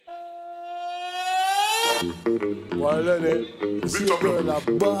Well, then, see a girl a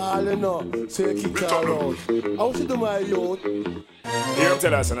ball, you know. Say kick her out. How she do my youth? Here,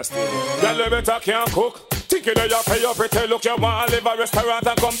 tell us in a state. Girl, you better can't cook. Think you know you pay your pretty look. You want to live a restaurant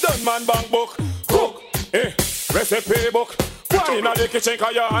and come done man bank book. Cook, recipe book. One in the kitchen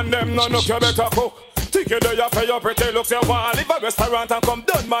cause you and them no look. You better cook. Think you know you pay your pretty looks. You want to live a restaurant and come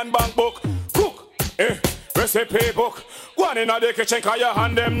done man bank book. Cook, recipe book. One in the kitchen cause you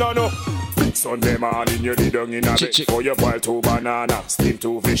and them no look. Sunday morning you did down in a bed. For you boil 2 banana, steam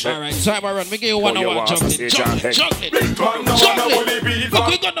 2 fish. Alright, time I run. We give you 1 hour chocolate. Chocolate.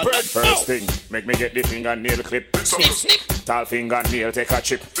 First thing, make me get the fingernail clip. Snip. Tall fingernail take a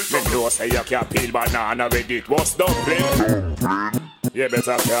chip. Make no say you can't peel banana with it. What's dumpling? You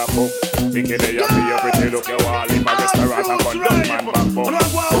better careful. Thinking that you feel pretty look. You all in my restaurant and come down man back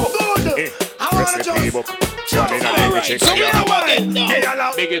up. Recipe book. Alright, so we know what it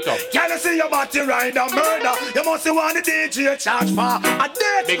now. Big it up. Can you see your body ride a murder? You must want the DJ charge for a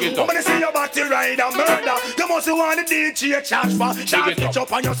date. Big it up. When you see your body ride a murder, you must want the DJ charge for. Big it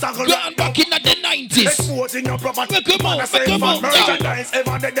up on your saddle. Gone back in the 90s. Exposing your property. Make 'em out. Merchandise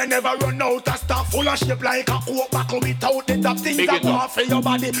ever they never run out of stuff full of shape like a oak buckle without the top things that go for your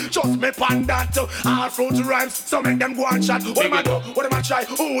body. Just me pan that all fruit rhymes. So make them go and chat. What am I do? What am I try?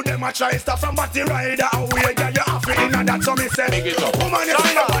 Who them I try? Stuff from body rider away. Yeah, you have it in and that's what me say. Woman, you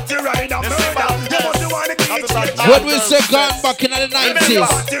see your body rider murder. You must want to teach. When we say gone back in the 90s,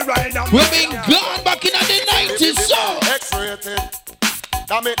 we mean gone back in the 90s, so X-rated.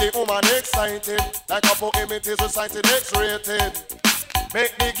 That make the woman excited. Like a poem it is recited X-rated.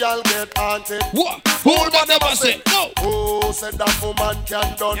 Make the girl get haunted. What? Who that never said no? Who said that woman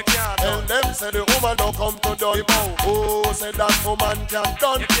can done? Tell them say the woman don't come to done. Who said that woman can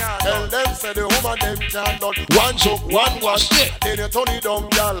done? Tell them say the woman them can done. One choke, one wash. Then you turn it down,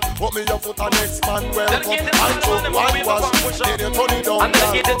 girl. Put me your foot on next man welcome. One choke, one wash. Then you turn it down,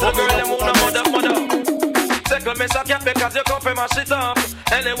 girl. Put me your foot on next man. Second me suck it because you come from my shit up.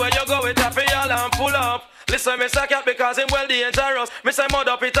 Anywhere you go, it happy all and pull up. Listen, me suck it because him well dangerous. Me say mud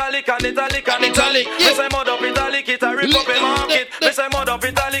up italic and italic and italic. Me say mud up italic, it a rip up a market. Me say mud up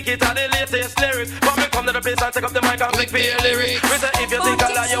italic, it a the latest lyrics. But me come to the place and take up the mic and pick me lyrics. Me say if you think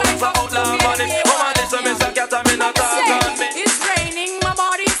I lie, you want to outlaw money. Come on, listen, me suck it and me not talk on me. It's raining, my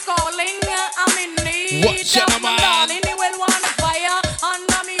body's calling. I'm in need. What's your man? Darling, you will want a fire. And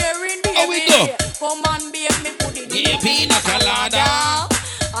I'm hearing the How we go? Come on, babe, me put it in the pina colada.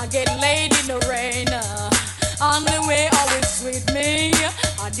 I get laid in the rain. On the way, always with me.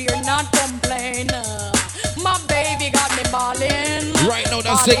 I dare not complain. My baby got me balling. Right now,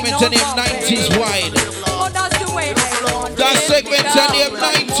 that segment in the 90s wide. Oh, that's the way I want that segment in the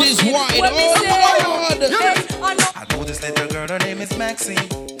 90s wide. Oh, God. I know this little girl, her name is Maxine.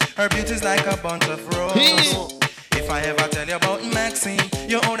 Her beauty's like a bunch of roses. If I ever tell you about Maxine,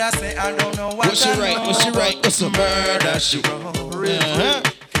 you would say I don't know what she right? What's she right? What's a murder she wrote?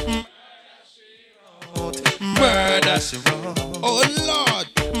 Murder she wrote. Oh Lord.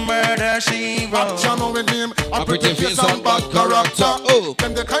 Murder she wrote. Channel with him. A pretty face and bad character. Oh.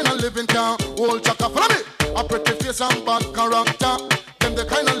 Them the kind of living can hold chaka. Follow me. A pretty face and bad character. Them the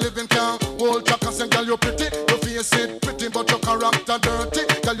kind of living can hold chaka. Say girl you pretty, your face it pretty, but your character dirty.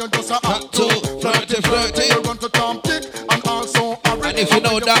 Girl you just a act too flirty. You run to Tom Dick and also a and if you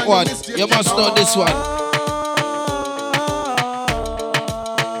know that one, you must know this one.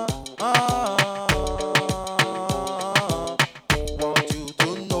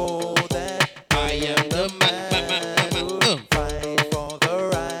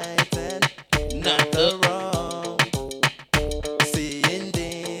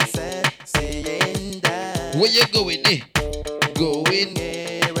 Where you going, eh? Going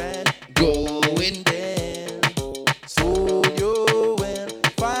there and going there. So you will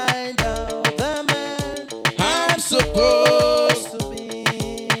find out the man I'm supposed to be.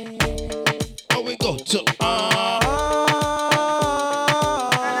 Oh, we go to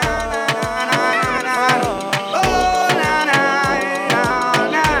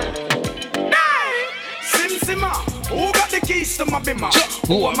Who got the keys to my bimmer?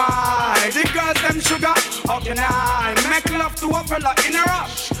 Who am I? The girls them sugar. How can I make love to a fella in a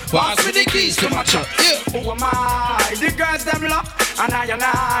rush? Pass me the keys to my truck. Who am I? The girls them lock. And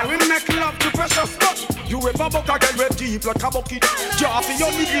I, we make love to precious stuff. You ever buck a girl with deep like a bucket? Just for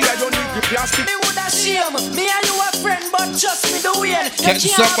your nigga, like your nigga plastic. Me woulda shame. Me and you a friend, but just me the way. Can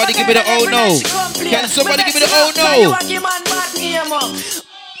somebody give me the oh no? Can somebody give me the oh no? You a give man bad name.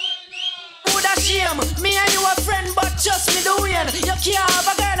 Woulda shame. Me and you a friend, but just me the way. You can't have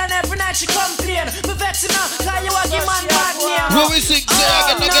a girl and every night she complain. Me vexing her, cause you a give man bad name. What we sing? Say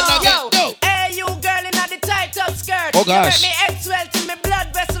again. No. Hey, you girl in the Oh gosh. You make me swell till my blood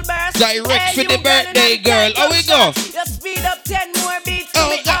vessel burst. Direct for the birthday girl. How we go? You speed up 10 more beats.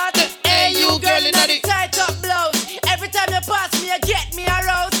 Oh God. Hey you girl in the tight up blouse. Every time you pass me, you get me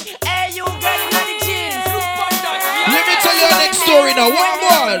aroused. Hey you girl in the jeans. Let me tell you our next story now. One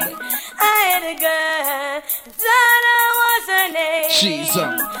more. I had a girl, Donna was her name. Jesus.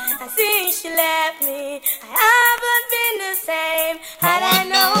 I think she left me. I haven't been the same. Had I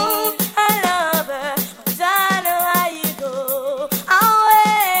known I love her, Donna, how you go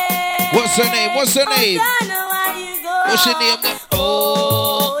away. What's her name? What's her name? Donna, how you go. What's your name?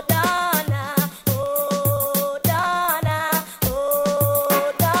 Oh, Donna, oh, Donna,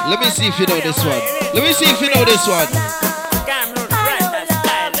 oh, Donna. Let me see if you know this one. Let me see if you know this one.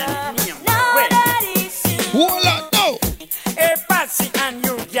 Voila, no. Hey, Patsy and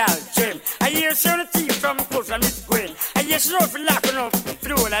you, gal, Jim. I hear some of the team from Coast and Miss Gwen. I hear some of the laughing up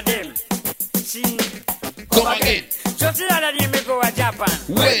through all of them. See? Come again. Just the other day, me go to Japan.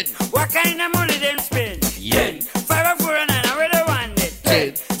 When? What kind of money them spend? Yen. 5 or 4 and 9, where they want it?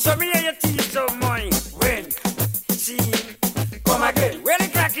 10. So me hear your teeth some money. When? See? Come again. Where the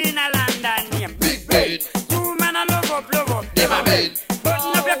crack in a land and name? Big Ben. 2 man a love up, Them a men.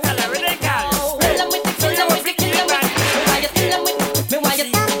 button up your collar, where they call you?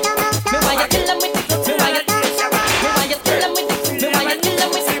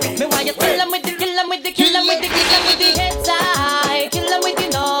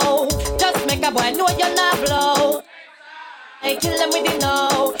 Kill them with the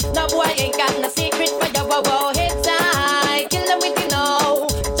no. No boy ain't got no secret for your wow. Heads high, kill them with the no.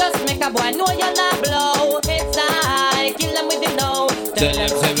 Just make a boy know you're not blow. Heads high, kill them with the no. Tell them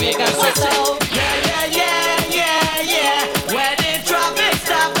to make a so. Yeah. Where the traffic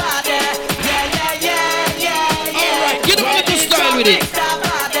stop out there. Yeah. Alright, get up with the style with it.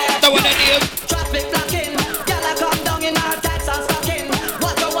 That one I name. Traffic blocking. Y'all come down in our tights and stocking.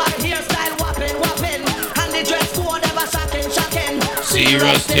 What hairstyle whopping. And the dress code ever shocking.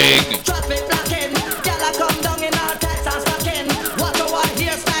 Serious thing. Traffic blocking. Y'all come down in our tights and stocking. What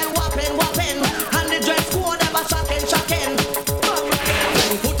hairstyle whopping. And the dress code ever shocking.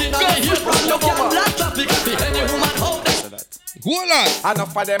 Putting on the heel from the black traffic. Any woman hold it. Hold on.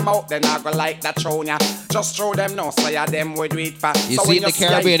 Enough of them out, then I go like that throw ya. Just throw them no, so ya them would do it for. You see in the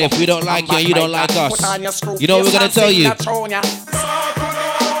Caribbean, if we don't like you, you don't like us. You know what we're gonna tell you.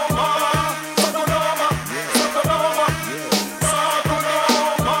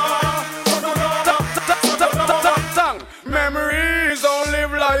 Memories don't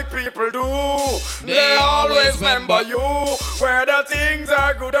live like people do. They always remember you. Whether things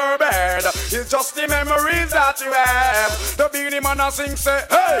are good or bad, it's just the memories that you have. The beanie man a sing say,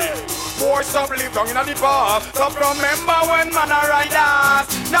 hey, boy, stop live down in the past. Stop remember when man a ride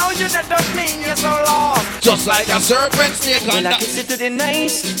us. Now you dead doesn't mean you're so lost. Just like a serpent snake on I kiss it to the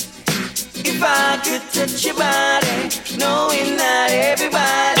nice. If I could touch your body, knowing that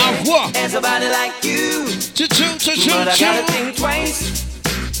everybody has a body like you. But I gotta think twice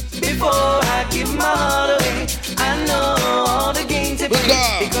before I give my heart away. I know all the games they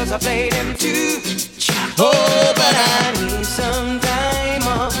play because I play them too. Oh, but I need some time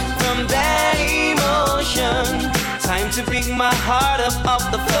off from that emotion. Time to pick my heart up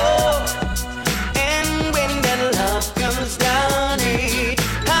off the floor. And when that love comes down,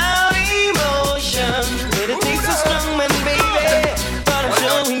 but it takes a strong man, baby. But I'm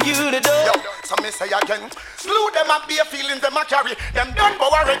showing you the door. So me say again, slew them and be a feelings them a carry. Them done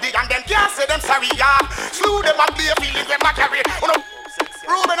but already and them can't say them sorry, yeah. Slew them and be a feelings them a carry.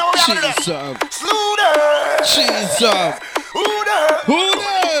 Ruben over there. Slew them. Jesus. Who them?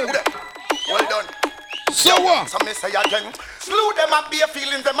 Well done. So what? So me say again, slew them and be a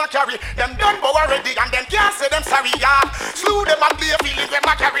feelings them a carry. Them done but already and them can't say them sorry, yeah. Slew them and be a feelings them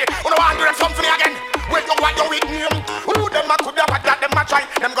a carry. Who no want to do them something again? Wait, you want your with name? Who them a could have got them a try?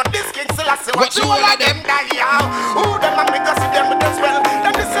 Them got this king still a say what you all of them die, yeah. Who them a make us see them with this well?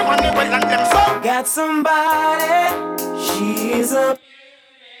 Them this money well and them so. Got somebody, she's a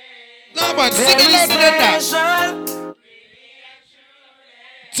no man, sing it louder than that.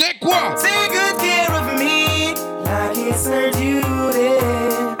 Take what? Take good care of me like it's her duty.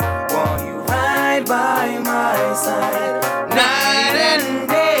 Won't you ride by my side night and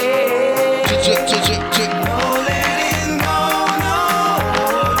day? No letting go, no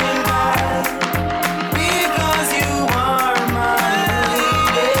holding back, because you are my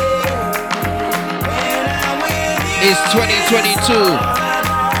lady. When I'm with you, it's 2022.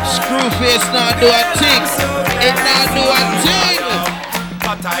 Screwface not do a thing. It not do a thing.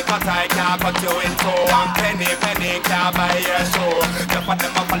 Cut I can't cut you in two. And penny can't buy your show. The for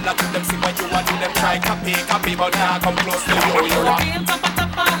them a follow to them, see what you want to them try copy make a people can't come close to you. You're a real top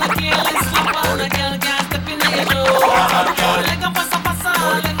on a girl, it's slap on a girl, can't step in your shoe. Like a pasa,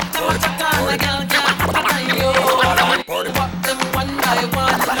 like a chaka, a girl can't pata you. Pop them one by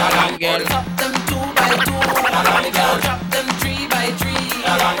one, pop them two by two, drop them three by three.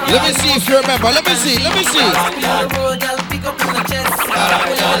 Let me see if you remember, let me see. Pick up in the chest.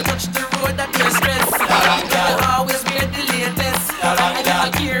 Touch the road that you're stressed. Always wear the latest. I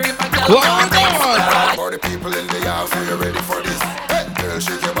got gear if I got For the people in the house, are you ready for this? Hey, girl,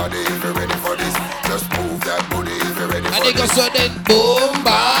 shake your body if you're ready for this. Just move that booty if you're ready for this. And they go so then boom,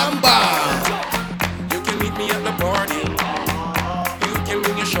 bam, bam. You can meet me at the party. You can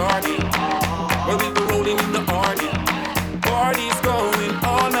bring your shorty. Well, we'll be rolling in the party. Party's going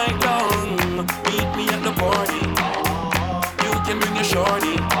all night long. Meet me at the party. You can bring your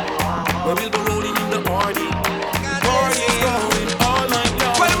shorty. Well, we'll be rolling in the party. Party's going all night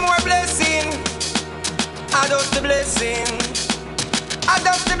long. One more blessing. Adopt the blessing.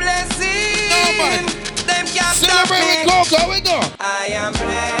 Adopt the blessing. No, man. Them can't celebrate with Coco, we go. I am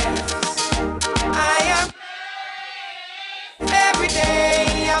blessed. I am every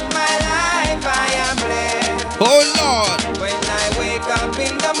day of my life. I am blessed. Oh Lord. When I wake up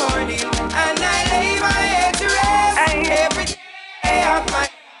in the morning and I lay my head to rest. Every day of my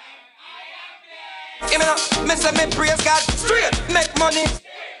give me up, me say me praise God straight, make money.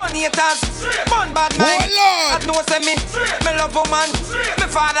 Money it has, man bad mind. I know say me love woman, me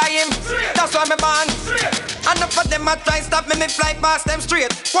father him, that's why me born. Enough of them a try stop me fly past them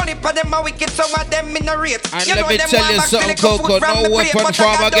straight. One of them a wicked, some of them in a rate. And let me tell you something, Coco, no weapon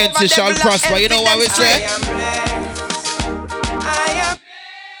formed against you shall prosper. You know what we say? I am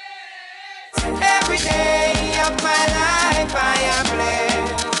every day of my life. I am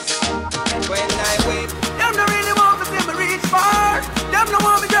blessed. When I wake, them don't really want to see me reach far. Them don't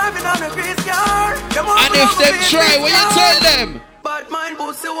want me driving on a grease car. And if they try, what you tell them? Bad mind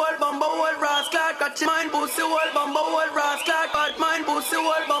pussy wall bumbo wall rascal. Got your mind pussy wall bumbo wall rascal. Bad mind pussy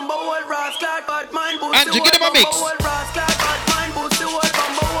wall bumbo wall rascal. Bad mind pussy wall bumbo wall rascal. Bad mind pussy wall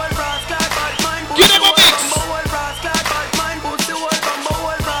bumbo wall rascal. Bad mind pussy wall bumbo wall rascal. Bad mind pussy wall bumbo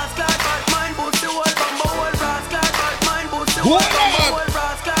wall rascal. Bad mind pussy wall bumbo wall rascal. Bad mind pussy wall bumbo wall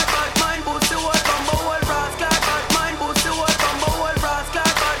rascal. Bad mind pussy wall bumbo wall rascal. Bad mind pussy wall bumbo wall rascal.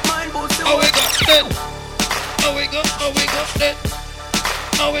 Bad mind pussy wall. Oh we got that. Oh we got that.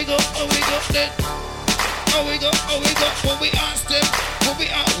 Oh we got that. Oh we got what we asked them. What we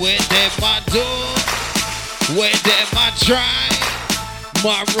asked. Where them I do. Where them I try.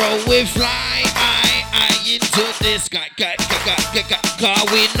 Tomorrow we fly. I into the sky. Cause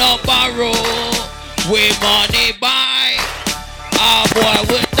we no borrow. We money buy. Ah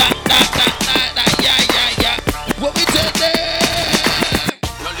boy with that. Yeah. What we tell them?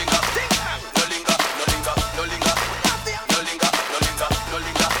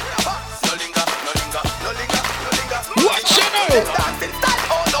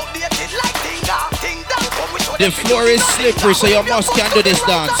 The floor is slippery, so you must can do this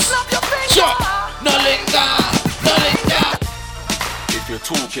dance. No linger. If you're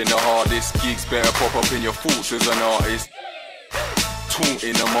talking the hardest, gigs better pop up in your thoughts as an artist. Talk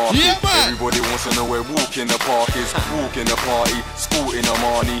in the market. Yeah, everybody wants to know where walk in the park is. Walk in the party, sporting a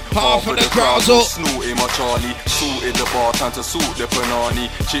Marnie. Half of the crowd's up. Snorting my Charlie. Sorted the bar, time to sort the panani.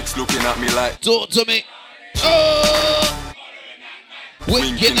 Chicks looking at me like, talk to me. Oh,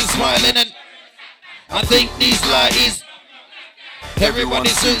 winking and smiling and I think these lights. Everybody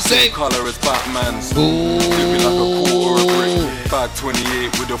should say color as Batman's. Living like a quarter of a brick. Bag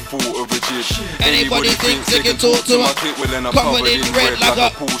 28 with a thought of a jib. Anybody thinks they can talk to my clip, well then I'm covered in red like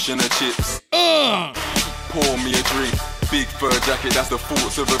a portion of chips. Pour me a drink. Big fur jacket, that's the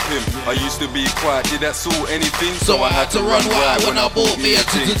thoughts of a pimp. I used to be quiet, did that sort anything? So I had to run wild when I bought me a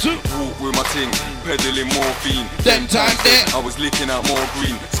ting. Walk with my ting, peddling morphine. Them times there I was licking out more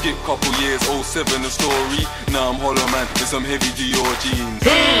green. Skip couple years, 07 the story. Now I'm hollow man with some heavy Dior jeans.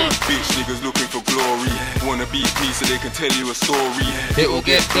 Bitch niggas looking for glory. Wanna be peace so they can tell you a story. It will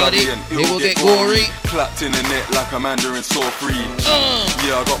get bloody and it will get gory. Clapped in the net like a mandarin saw free.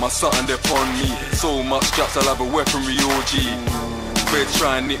 Yeah, I got my something there on me. So much straps I'll have a weaponry orgy. Feds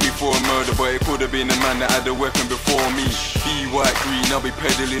try and nick me for a murder, but it could have been the man that had the weapon before me. Be white green, I'll be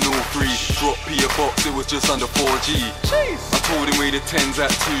peddling all three. Drop P a box, it was just under 4G. I told him weigh the 10s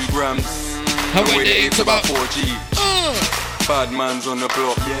at 2 grams. And weigh the 8s about 4G. Bad man's on the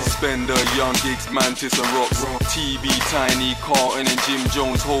block, Spender, Young Gigs, Mantis and Rocks. TB, Tiny, Carlton and Jim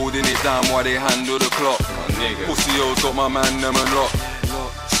Jones holding it down while they handle the clock. Pussy O's got my man them a lot.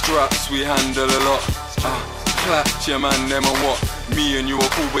 Straps we handle a lot. Clutch your man them and what? Me and you are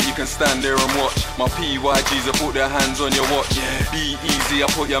cool, but you can stand there and watch. My PYGs, I put their hands on your watch. Be easy, I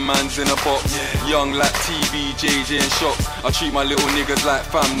put your mans in a box. Young like TB, JJ and shots. I treat my little niggas like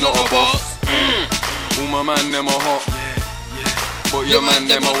fam, not a boss. All my man, them are hot. But your man,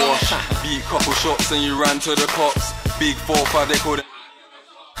 them are wash. Beat couple shots and you ran to the cops. Big 4-5, they couldn't.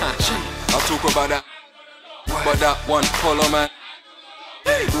 I talk about that, but that one follow man.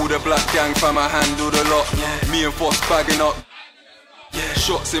 All the black gang fam, I handle the lot. Me and Foss bagging up.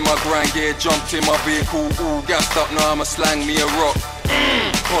 Shots in my grind gear, jumped in my vehicle, all gassed up, now I'ma slang me a rock.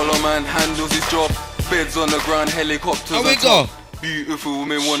 Follow man handles his job. Beds on the ground, helicopters on top. Beautiful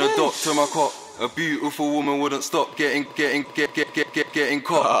women wanna dock to my cop. A beautiful woman wouldn't stop getting caught. Getting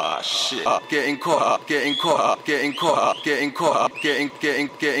caught. Getting caught. Getting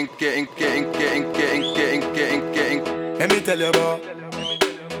Let me tell you about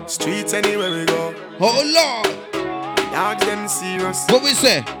streets anywhere we go. Oh Lord. Dog them serious. What we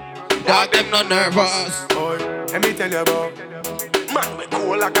say? Dog them not nervous. Boy, let me tell you about man, we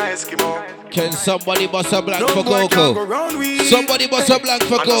cool like a Eskimo. Can somebody bust a blank for Coco? Somebody bust a blank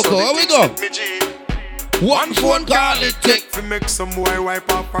for Coco. Here we go. One phone call it take. We make some boy wipe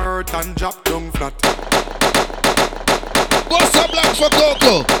up her hurt and drop down flat. Bust a blank for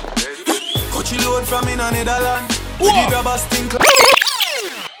Coco. Coachy load from in a Netherlands. We did a busting.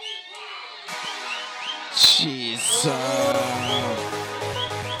 Jesus.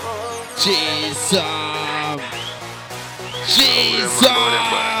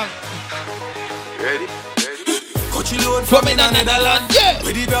 Ready? Coachy load from in a Netherlands. Yeah.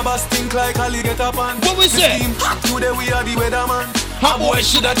 We did a stink like Ali get up on. What we say? Today we are the weatherman. How boy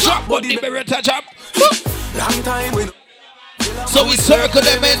should have dropped, but the Beretta drop. Long time we. So we circle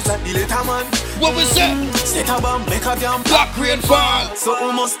them in. What we say? Set a bomb, make a damn black rainfall. So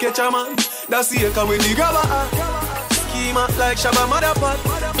we must catch a man. That's the echo when the grabber. Schema like Shabba Motherpot.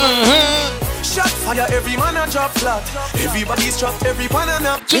 Shot fire, every man a drop flat. Everybody's trapped, every pan a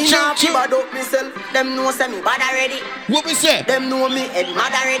nap. Me nah be bad up myself. Them know say me bad already. What we say? Them know me head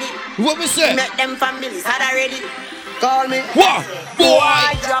mad already. What we say? Make them families had already. Call me. What?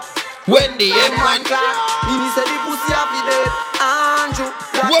 Boy drop. When the M1 class. Me say the pussy happy dead. Andrew.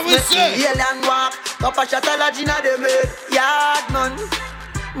 What we say? Alien walk. Cup a shot a lagina dem head. Yard man.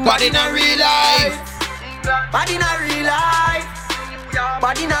 Bad in a real life. Bad in a real life.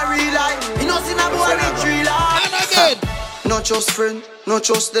 Bad in a real life. You know see na boy in real life. And again. Not just friend, not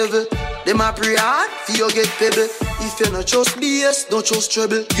just devil. Them a pray hard for you get pebble. If you not just BS, not just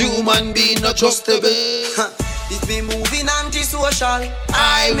trouble. Human being not trustable. If me moving anti-social,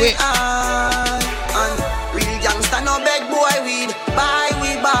 I will and real gangsta no beg boy weed. Buy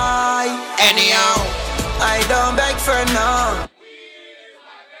we buy. Anyhow, I don't beg for now.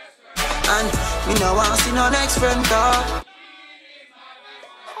 And me no want see no next friend talk.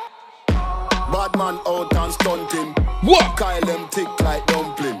 Bad man out and stunting. What? Kyle them thick like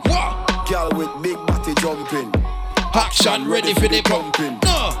dumpling. What? Girl with big body jumping. Action ready for the pumping.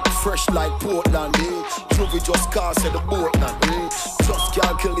 No. Fresh like Portland, eh? Juvie just cast at the boat now, eh? Just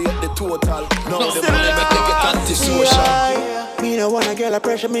calculate the total. Now the money make them get anti-social. Me no wanna get a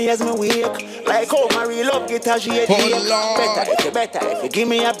pressure me as me wake. Like how my real love get a shade. Better if you give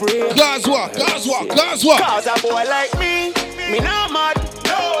me a break. Guys what? Cause a boy like me not mad.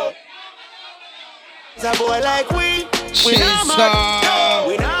 No. A boy like we not mad. No.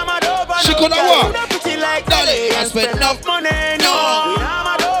 We not mad over she coulda walk. Like Dolly, I spend enough money. No. We not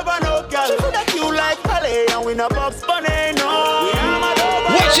mad over no girl. She coulda cute like Dolly and we no box money. No. We not mad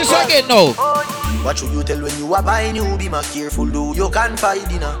over. Watch this again now. What should you tell when you are buying? You be more careful, though you can't find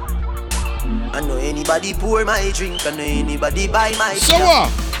dinner. I know anybody pour my drink, I know anybody buy my so what?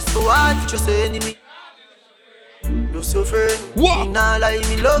 So what? You say enemy. You suffer. What? Me nah lie,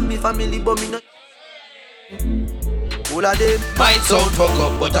 me love me family, but me not. All of them might sound fuck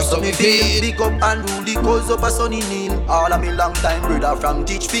up, but that's how me feel. Big up and rule the cause up a sunny kneel. All of me long time brother from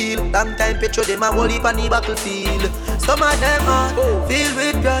Teachfield. Long time petro them a whole heap on the battlefield. Some of them are filled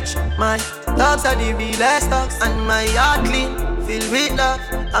with grudge. My dogs are the realest dogs. And my heart clean, filled with love.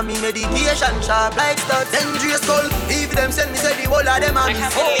 And me meditation sharp like studs. Dangerous skull, if them send me say the whole of them a miss.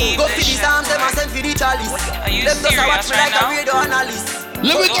 Go for the Psalms, them a send for the chalice. Them just a watch me like a radio analyst.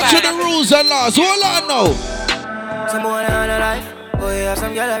 Let me get you the rules and laws. Hold on now. Some boy on a life. Boy, you have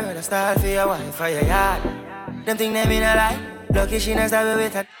some girl I rather start for your wife or your yard. Them think them in a lie. Lucky she knows that we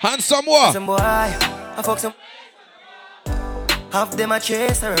with her. Handsome what? Some boy, I fuck some. Half them a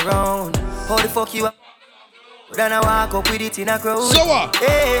chase her around. How the fuck you up? Then I walk up with it in a crowd. So what?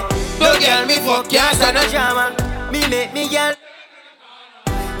 Hey, no girl me fuck can't stand no drama. Me make me girl.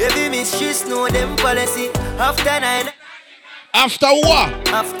 Baby miss she know them policy. After 9. After what?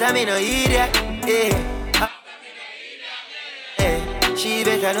 After me no idiot, she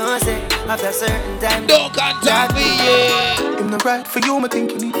better know say after certain time. Don't contact me, yeah. I'm not right for you, I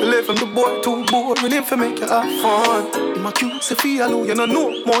think you need to live from the boy too boring him for make you have fun. In my cute say feel you know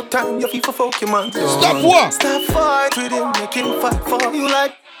no more time, you feel for fuck your man. Stop what? Stop fight with him, make him fight for you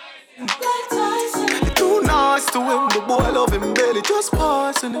like Tyson. You're too nice to him, the boy love him barely, just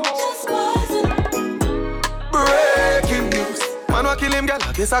passing it. Breaking news, man wa kill him, girl,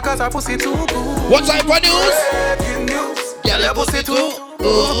 I guess I cause her pussy too good. What type of news? Breaking news, girl, your pussy too.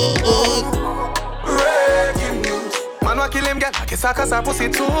 Breaking news, man wa kill him, girl, I guess I cause her pussy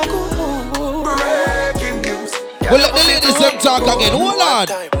too good. Breaking news. Well, let the ladies them talk again. Hold on.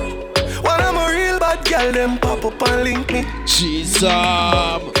 When I'm a real bad girl, them pop up and link me. She's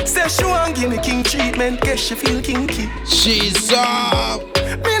say she want give me king treatment, guess she feel kinky. She's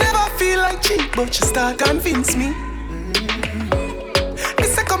me never feel like cheap, but she start convince me. Me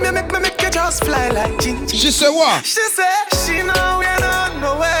say come here, make you just fly like Gingy. She say what? She say she know we don't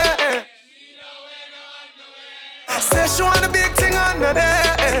nowhere. Say she want the big thing under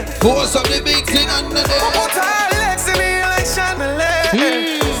there. Force up the big thing under there. Put her legs in me like chandelier.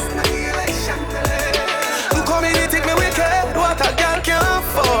 You come in, you think me wicked. What a girl can't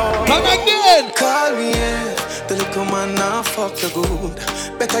afford. Come again. Call me, yeah. The little man now fuck you good.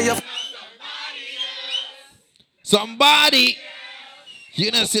 Better you. Somebody.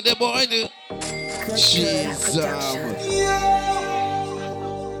 You know see the boy do. She's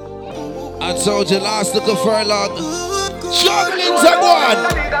I told you last little furlong. Juggling's a one.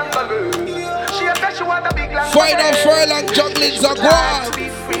 Final furlong, juggling's a one.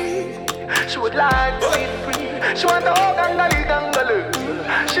 She would like to be free. She want the whole gangali.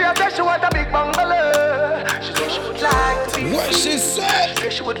 She said she want a big bungalow. She said she would like to be free. What she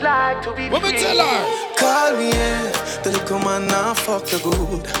said? She would like to be free. What me tell her? Call me, yeah. The little man now fuck you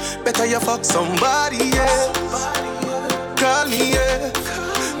good. Better you fuck somebody, yeah. Call me, yeah.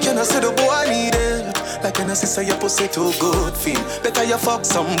 Can I say the boy need it? Like can I say your pussy too good feel? Better you fuck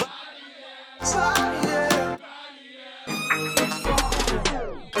somebody.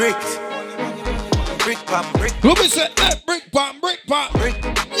 Bricks. Brick pam brick. Who be say brick pam brick pam brick?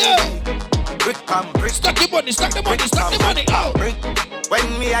 Yeah. Brick pam brick. Stack the money, stack the money, stack the money. Oh. Brick. When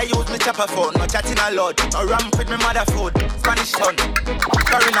me I use me chopper phone, no chatting a lot. No ramp with me mother food. Spanish town,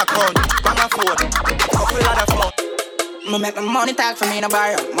 carrying a crown, bang a phone, couple other phone. Me make my money talk for me no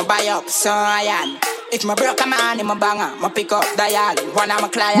borrow. Me buy up so I am. If my broke a man in my banger, me pick up dial. One of my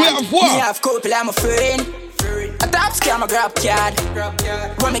clients. We have what? Me have couple, I'm a friend. A top scam, a grab card.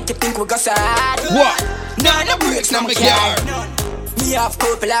 What make you think we got sad? What? No breaks, no my card. Me have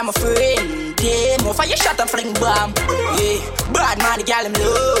couple, I'm a friend. Yeah, more for your shot and fling bomb. Yeah, bad man, the gal him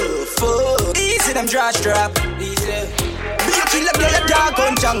love. Fuck. Easy, them draw strap. Easy. You kill a girl, a dog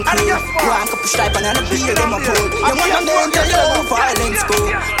on junk crew. One couple stripe and a beer, them a pull. You want them down to low violence go.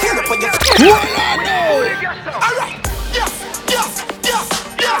 Pull up on your Alright. Yes.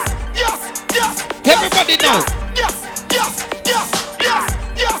 Everybody know. Yes.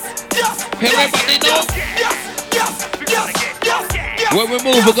 Everybody know. When we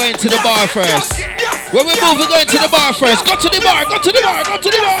move, we're going to the bar first. When we move, we're going to the bar first. Go to the bar, go to the bar, go to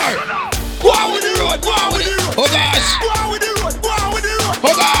the bar. Go on with the road, go on with the road. Oh gosh. Go on with the road, go on with the road.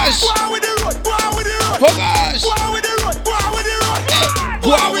 Oh gosh. Go on with the road, go on with the road. Oh gosh. Go on with the road, go on with the road.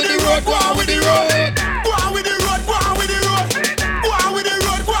 Go on with the road, go on with the road. Go on with the road, go on with the road. Go on with the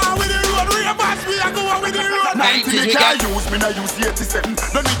road, go on with the road. Real boss, we are going with the road. 90 me can't use, me not use 87.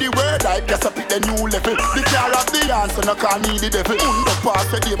 No need the word hype, just a pick the new level. The car of the answer, no call me the devil. Undo pass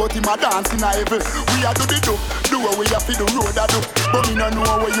the day, but him a dance in a heaven. We a do the do what we have to the road a do. But me no know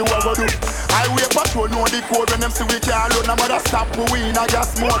what you a go do. Highway patrol know the code when them see we can't run. No matter stop, we in a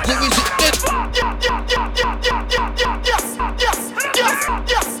gas mode.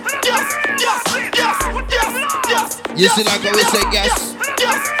 You see like how we say gas?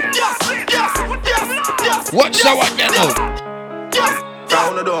 Watch the one you know.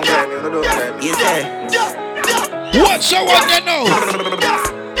 Watch the one you know.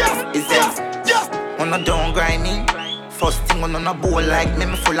 Is that on a don't grind me? First thing on a bowl like me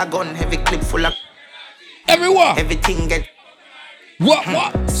full of gun, heavy clip full of everyone. Everything get what?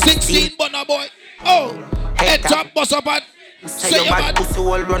 16 bunna boy. Oh, head top bust up and say your bad pussy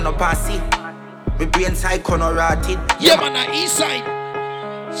all run up and see. My brain side corner rotted. Yeah man, the east side.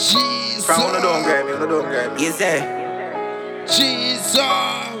 Jesus. From on don't grind me, Is there? Jesus.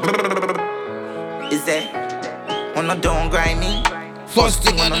 Is there? On a don't grind me. First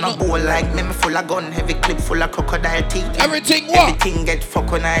thing on a bowl like me full of gun, heavy clip full of crocodile teeth. Everything what? Everything get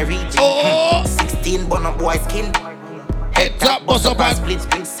fuck when I reach. Oh. 16 bun up boy skin. Head top bust up and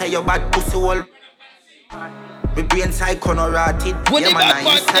split, say your bad pussy hole. My brain side corner rotted. Yeah, man, I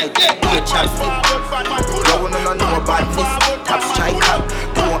inside. Yeah, chapstick. You wanna know badness. Top striker.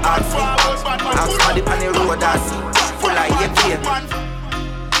 Don't ask me. I'm somebody on the road, I see. Full of AK.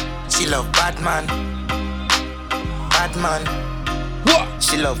 She love bad man. Bad man. What?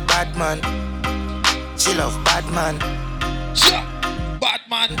 She love bad man. She love bad man. Bad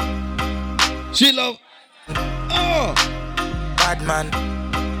man. She love. Oh. Bad man.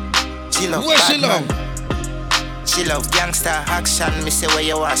 She love what bad she love? Man. She love gangster action. Me say where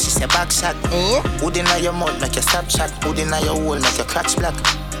you are, she say back shot. Oh. Hood inna your mouth make your stop shot. Hood inna your hole make your crotch black.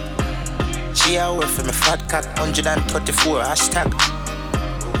 She away from me fat cock. 134 hashtag.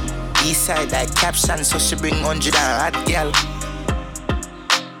 East side like caption, so she bring 100 and hot girl.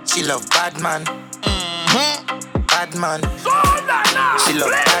 She love bad man. Bad man. She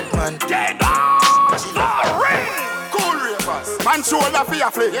love bad man. Cool ravers. Man shoulder for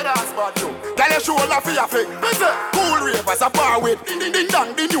your flick. Yeah, that's bad too. Girl, your shoulder for your flick. Cool ravers are far with. Ding ding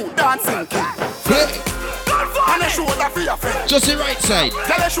dong, the new dancing king. And your shoulder for your flick. Just the right side.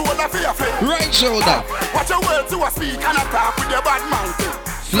 Girl, your shoulder for your flick. Right shoulder. Watch your words to a speak and a talk with your bad man thing.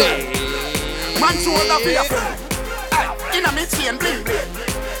 Flick. Man shoulder for your flick. Aye, in a mid chain bling bling.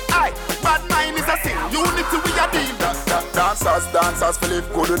 Aye, bad mind is a sin. Unity we a deal. Dancers for live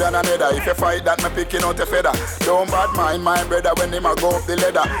gooder than another. If you fight that, me picking out a feather. Don't bad mind my brother when him a go up the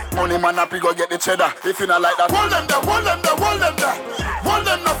ladder. Money man happy go get the cheddar. If you not like that, hold them there, hold them there, hold them there. Hold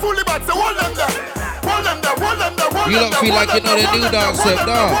them there fully back, so hold them there. Hold them there, hold them there, hold them there. You don't feel like you know the new dance step,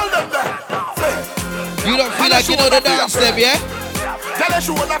 no? You don't feel like you know the dance step, yeah? Tell a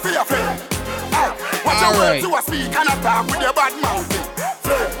shoulder for your friend. Watch your words to a speak and a talk with your bad mouth.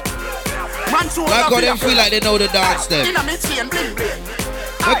 Like how them feel like they know the dance step. In a mid chain bling bling.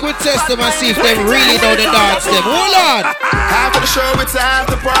 I could test them and see if they really know the dance step. Hold on. Half of the show it's half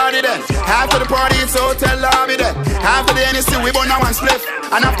the party then. Half of the party it's hotel lobby then. Half of the NSC we burn one split.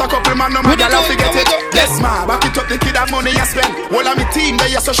 And after a couple man no matter how to get it. Yes ma, back it up the kid have money you spend. All of me team they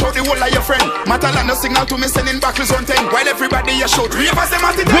so shout the whole of your friend. Matter like no signal to me sending back on 10. While everybody you shout ravers them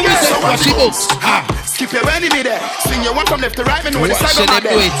at it again. So watch it books. Skip your enemy there. Swing your one from left to right. Me know the side of my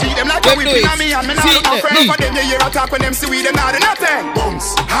there. See them like a whipping on me and me not no friend for them. You hear a talk when them see we them not nothing.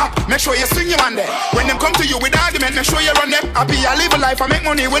 Bones. Make sure you swing your one there. When them come to you with argument, make sure you run them. I be a live a life, I make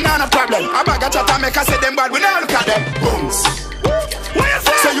money, we not a problem. I bag a chat and make I say them bad, we not look at them. Bones.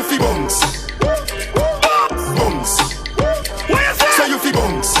 So you feel bones. Bones. So you feel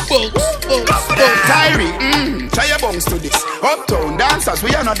bones. Tyree, try your bones to this. Uptown dancers,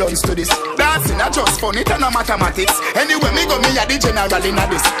 we are not done to this. Dancing are just fun, it and a mathematics. Anyway, me go me a the general in a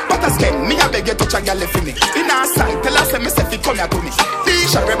this. But as again, me a beg you to check your left in it. In our side, tell us me say fi come here to me.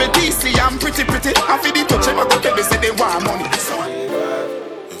 Tisha, rebel DC, I'm pretty. I feel the touch, I go tell me say they want money.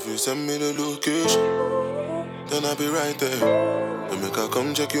 If you send me the location, then I'll be right there. Then make I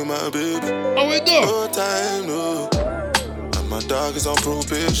come check you, my baby. Oh, we go. No time, no. And my dog is on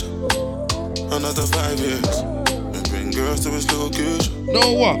probation. Another 5 years. We bring girls to his location.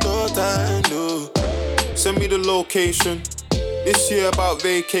 No what? No time, no. Send me the location. This year about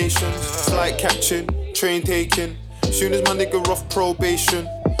vacations. Flight catching, train taking. Soon as my nigga off probation.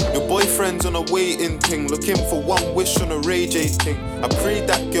 Your boyfriend's on a waiting thing. Looking for one wish on a Ray J thing. I prayed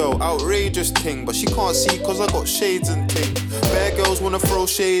that girl, outrageous thing. But she can't see cause I got shades and thing. Bad girls wanna throw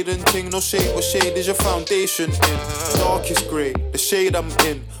shade and thing. No shade, what shade is your foundation in? Darkest grey, the shade I'm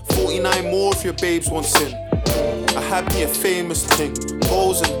in. 49 more if your babes want sin. I had me a famous thing.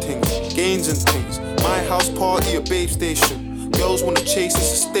 Goals and things, gains and things. My house party, a babe station. Girls wanna chase,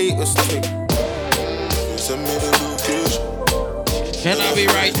 it's a status thing. Send me the location. Can I be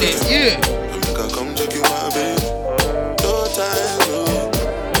right there? Yeah. Make I come check you, my baby. No time, no.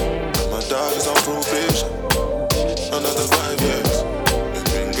 My dog is on probation. Another 5 years. We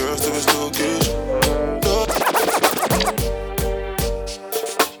bring girls to his location. No.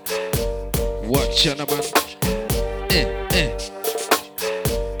 Watch out, man.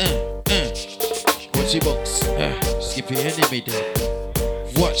 Watch your box. Skip your enemy there.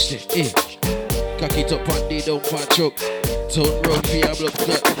 Watch it. Cock it up and they don't punch up. Turn round for your blood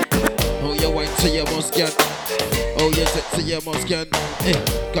clot. Oh, you wine to your must can. Oh, you set to your must can.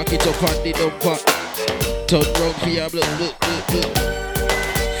 Cock it up and they don't punch. Turn round for your blood.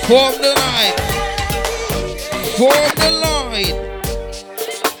 Form the line. Form the line.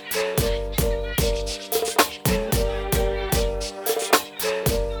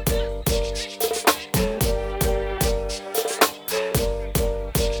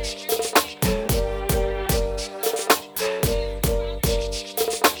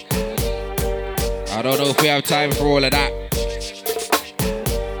 I don't know if we have time for all of that.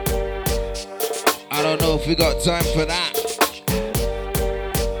 I don't know if we got time for that.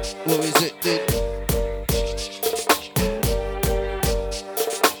 What is it, dude?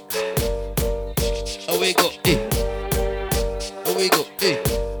 Oh, we go, eh. Oh, we go, eh.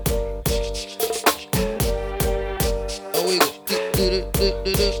 Oh, we go, do.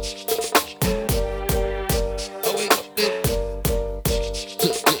 Oh, we go,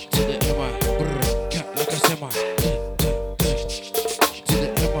 to the MI. Brr, cat like a semi. To the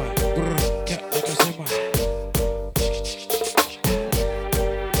MI. Brr, cat like a semi.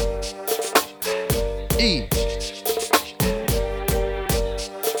 E.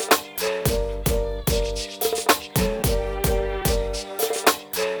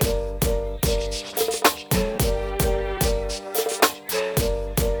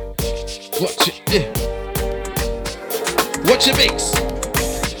 Watch it, yeah. Watch your mix.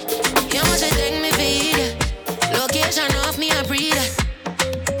 You must take me feed. Location off me a breed.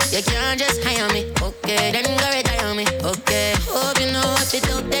 You can't just hire me, okay? Then go retire me, okay? Hope you know what it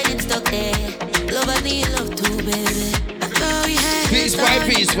up, then it's stuck there. Love I need love too, baby. Oh, yeah. Piece by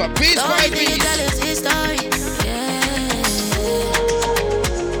piece, what? Piece by Don't you tell us piece. his story.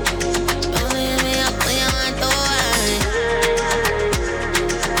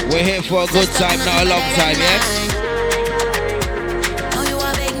 We're here for a good time, not a long time, yeah? Oh, you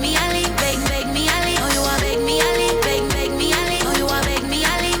are beg me, Ali, beg me, Ali. Oh, you are beg me, Ali, beg me, Ali. Oh, you are beg me,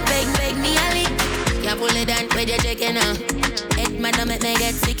 Ali, beg me, Ali. Can't pull it down with your chicken now. Head madam, it may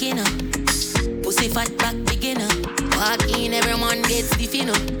get sick, you know. Pussy fat back big, you know. Walk in, everyone gets stiff, you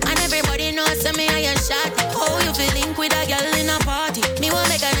know. And everybody knows me, I am shot. Oh, you feel link with a girl in a party. Me will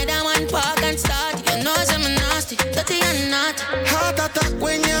make another one park and start. You know I'm nasty, dirty and not. Heart attack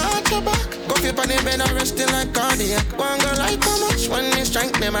when you hurt your back. Go flip on the bed and resting like cardiac. One girl like how much when me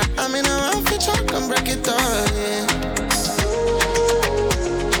strength me back. I'm in a round for chalk and break it all, yeah.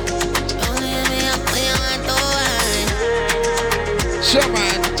 Only me up when you want to wine. Sure,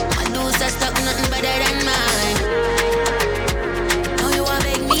 man. I do such stuff, nothing better than mine. Oh, you are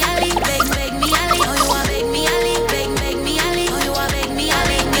beg me, Ali, beg me, Ali. Oh, you are beg me, Ali, beg me, Ali. Oh, you are beg me,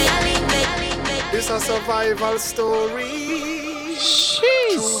 Ali, beg. This a survival story.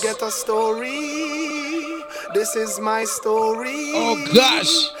 To get a story. This is my story. Oh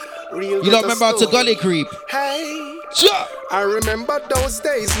gosh. Real You don't remember how to gully creep? Hey. Sure. I remember those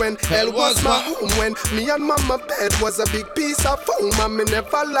days when hell was my home. When me and mama bed was a big piece of foam. And me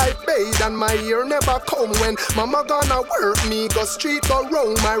never like bathe and my ear never come. When mama gonna work me go street or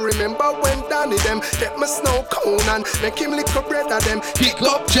roam. I remember when Danny them get my snow cone and make him lick a bread of them pick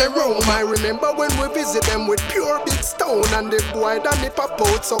up Jerome. I remember when we visit them with pure big stone. And the boy Danny pop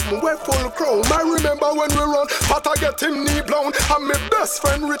out something we're full chrome. I remember when we run but I get him knee blown. And my best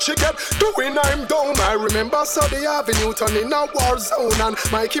friend Richie get doing I'm down. I remember Sunday Avenue turning in a war zone. And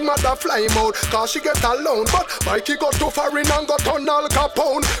Mikey mother fly him out cause she get alone. But Mikey got too far in and got on Al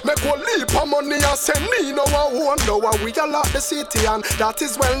Capone. Make one leap of money and send me no one wonder why we a lot the city and that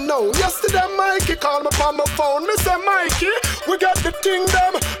is well known. Yesterday Mikey called me on my phone. Me say Mikey, we got the thing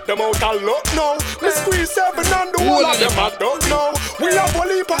them out a lot now. Me squeeze 7 and the whole of them I don't know. We have one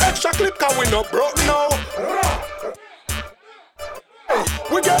leap of extra clip cause we no broke now.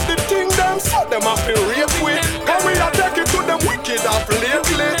 We got the thing them, so them have to rape with. Cause we are taking to them wicked up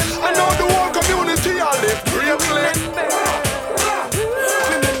lately. And now the whole community are live bravely.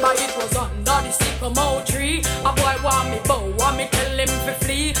 Remember it was under the sycamore tree. A boy want me bow, want me tell him to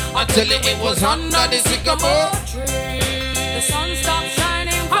flee. I tell him it was under the sycamore tree. The sun stopped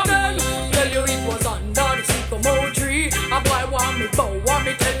shining for me. Tell you it was under the sycamore tree. A boy want me bow, want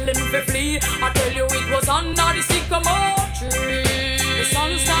me tell him to flee. I tell you it was under the sycamore tree. The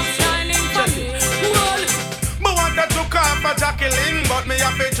sun stopped shining for me. Well, me want to took off a Jacqueline, but me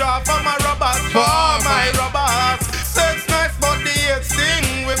have to draw for my robbers, for my robbers. Sex nice, but the hate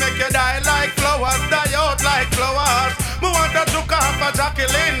sting. We make you die like flowers, die out like flowers. Me want to took off a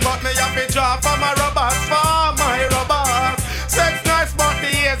Jacqueline, but me have to draw for my robbers, for my robbers. Sex nice, but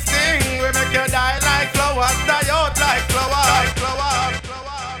the hate sting. We make you die like flowers, die out like flowers, flowers.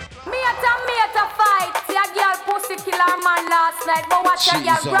 me at a fight. See a girl pussy kill her man last night. But watch a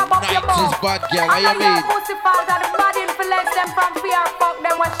girl grab up your bum. Bad girl, and a girl pussy fall to the body for legs them from fear fuck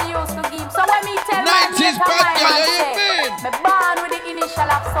them what she used to give. So when me tell my mate bad girl, man say, me born with the initial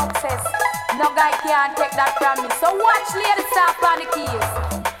of success. No guy can't take that from me. So watch lady stop on the keys.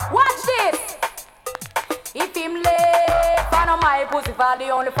 Watch this. If him left, I know my pussy fall the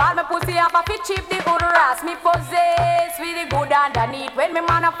only fall. My pussy have a fit cheap, the good ass. Me possess with the good underneath. When me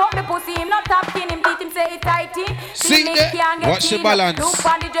man a fuck the pussy, him not tap in. Him beat him say it tight in. See that? Watch the balance.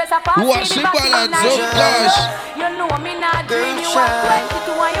 Watch the balance, oh gosh. You know me not dream. You are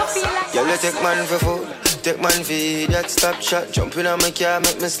 22 and you feel like you you take man for fool. Take man for that stop shot. Jumping on my car,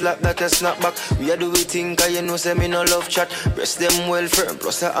 make me slap that a snap back. We a do we think, cause you know say me no love chat. Breast them well firm,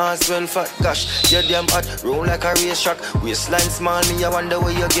 plus the ass well fat. Gosh, you damn hot, roll like a race track. Waistline small, me I wonder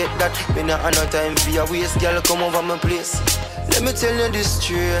where you get that. Me not have no time for your waist, girl, come over my place. Let me tell you this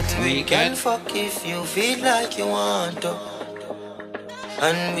straight. We can fuck if you feel like you want to.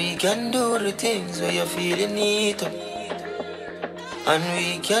 And we can do the things where you feel you need to. And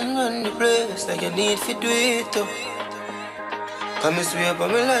we can run the place like you need to do it too. Come and swear by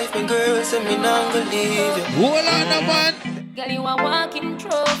my life, my girl, say me not gonna leave you. Hold on, man. Girl, you a walking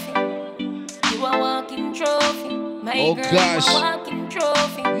trophy. You a walking trophy. My oh girl, gosh. You a walking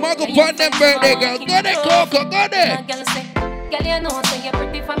trophy. Mark upon them birthday, girl. Go there, Coco, go there. Girl, say, girl, you know say you're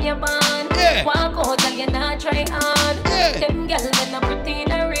pretty from your band. Yeah. Walk out, girl, you not try hard. Yeah. Them girls, they're not pretty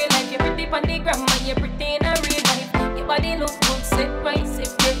in a real life. You're pretty from the gram, and you're pretty in a real life. Your body look good, sit right, sit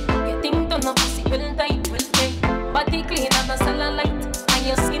good. You think don't know pussy, well tight, well tight. Body clean, have a cellulite. And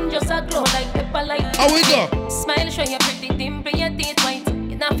your skin just a glow like pepper light. How we go? Smile, show your pretty dimple, your teeth white.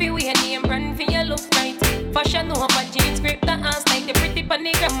 You not feel weird, name brand for your look right. Fashion over jeans, grip the ass like the pretty from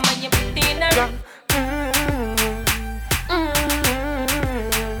the gram, and you're pretty in a real.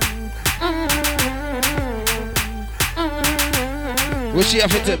 What she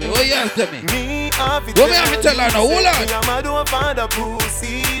have to tell me? What you have to tell me? Me have to what me have to tell her now? Hold on. Me a don't find a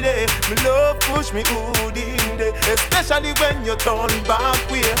pussy day. Me love push me hood in day. Especially when you turn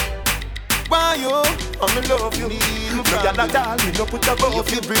back way. Why you? I'm in love you. Me got that all. Me no put above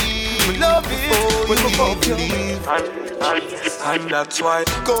you breathe. Me love it when you above you. And that's why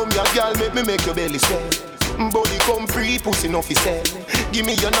come here, girl, make your belly swell. Body come free, pussy no fi sell. Give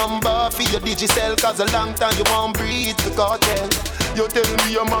me your number for your digicel, cause a long time you won't breathe the cartel. You tell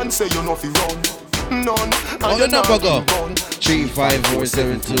me your man say you no fi run. None. On the number go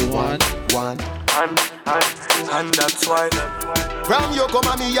 3547211. And that's why from you come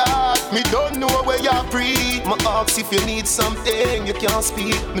on me yard, me don't know where you're free. My ask if you need something, you can't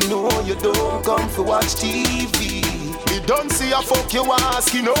speak. Me know you don't come for watch TV. Me don't see a fuck you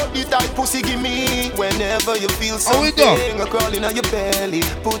ask, you know the type pussy give me. Whenever you feel something, a crawling on your belly,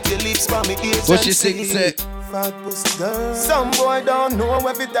 put your lips by me ears. What she sing say? Fat pussy girl. Some boy don't know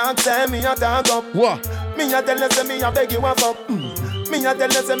every dog say me a dog up. What? Me a tell you say me a beg you a fuck. Me a tell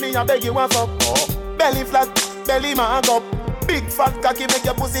you say me a beg you a fuck. Belly flat, belly mark up. Big fat cocky make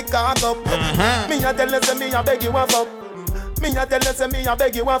your pussy cock up. Me a tell you say me a beg you a fuck. Me a tell you say me a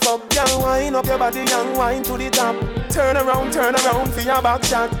beg you a fuck. Young wine up your body, young wine to the top. Turn around for your back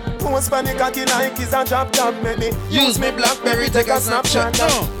shot. Post for the cocky like it's a drop top. Make me use me BlackBerry take a snapshot.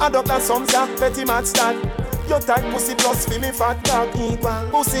 Add up that some sack, petty match start. Your tight pussy plus for me fat dog equal.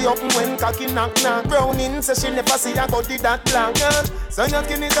 Pussy up when cocky knock. Browning say she never see a body that black. So you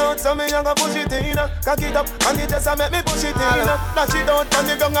skin it out, so me a go push it in. Cock it up and it just a make me push it in. Dash it out on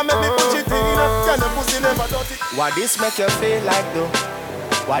the ground and make me push it in. Can the pussy never dirty? Why this make you feel like though?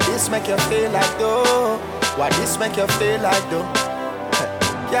 Why this make you feel like though? Why this make you feel like though?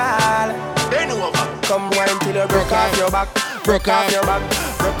 Girl, bend over. Come wine till you broke off your back. Broke off your back.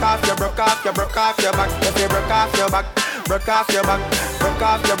 Broke off your back. If you broke off your back, broke off your back. Broke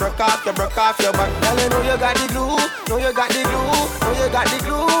off your back. Girl, you know you got the glue. Know you got the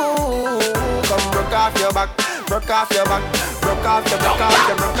glue. Come broke off your back. Broke off your back. Broke off your back.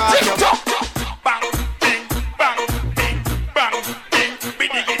 Bang, ding, bang, ding, bang, ding,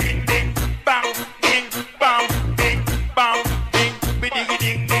 biddy ding ding, bang, ding, bang, ding, bang, ding, biddy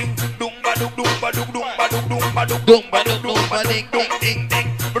ding ding, dum ba dum dum ba dum dum ba dum dum ba dum dum ba dum dum ba ding ding ding ding,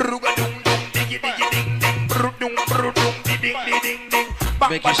 bruga dum dum diggy diggy ding ding, brudum brudum ding ding ding ding.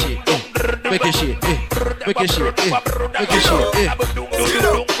 Make your shit, make your shit, make your shit, make your shit.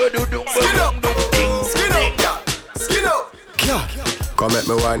 Skin up. Come make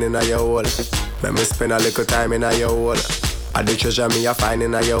me wine in your hole. Make me spend a little time in your hole. I the treasure me a find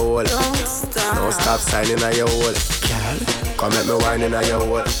in your hole. Don't stop signing in your hole. Come make me wine in your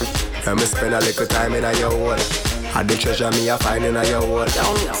hole. Make me spend a little time in your hole. I the treasure me a find in your hole.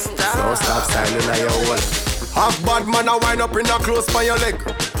 Don't stop signing in your hole. Half bad man a wind up in a close by your leg.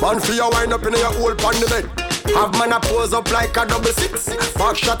 Man for your wind up in your hole pan the bed. Have man a pose up like a double six.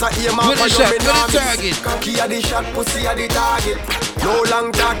 Back shot a aim off for your target. Cocky a the shot, pussy a the target. No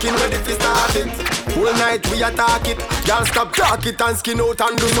long talking, ready to start it. Whole night we attack it. Y'all stop talk it and skin out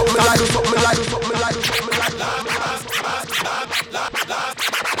and do something like.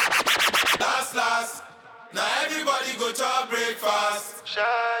 Last. Now everybody go to breakfast.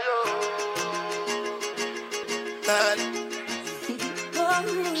 Shayo.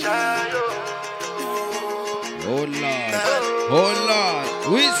 Oh Lord,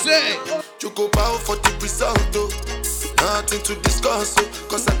 We say you go bow for the result, oh. Nothing to discuss, oh.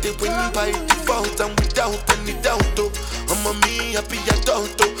 Cause I did win by default and without any doubt, oh. I'm a me happy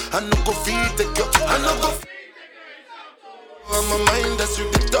adult, oh. I no go feed the girl, I no go I'm a mind that's you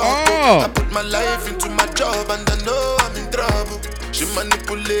the dog, oh. I put my life into my job and I know I'm in trouble. She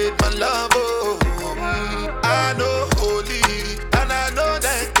manipulate my love, oh. I know holy and I know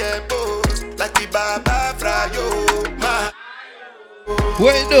that get boss like the Baba Frayo, my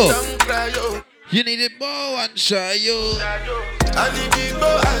wait, no. You need it more and shy yo. I need it more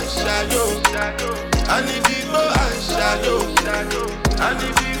and shy yo. I need it more and shy yo. I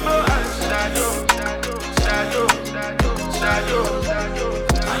need it more and shy yo. Shy yo. Shy yo.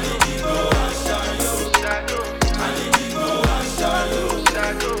 I need it more and shy yo. I need it more and shy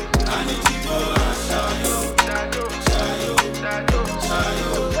yo. I need it more and shy yo.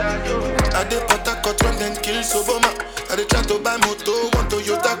 I did Patagot when then kill Soboma. I dey try to buy moto, want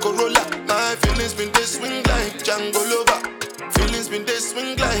Toyota Corolla. My feelings been they swing like Django Lover. Feelings been they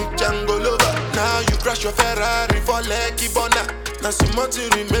swing like Django Lover. Now you crash your Ferrari for Lucky Bona. Now some more to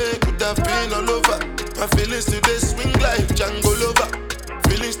remake could have been all over. My feelings today swing like Django Lover.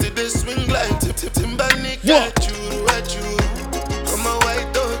 Feelings today swing like Timbani. At you. I'm a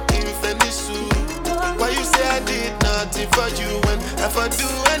white dog in Fenisu. Why you say I did nothing for you when if I do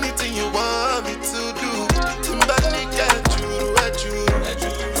anything you want me to do? Timbani at you.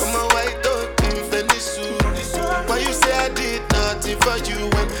 I'm a white dog in Fenisu. Why you say I did nothing for you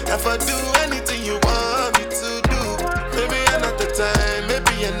when if I do anything you want me to do? Maybe another time,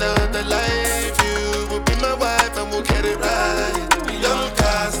 maybe another life. You will be my wife and we'll get it right. Young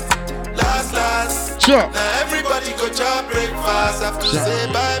cast, last. Sure. Now everybody go to breakfast. Have to say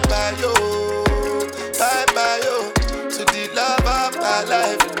bye-bye, yo. Bye-bye, yo. To the love of my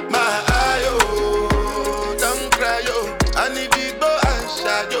life. My eye, yo. Don't cry, yo. I need big boy and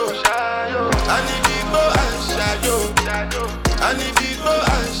shy, yo. I need big boy and shy, yo. I need big boy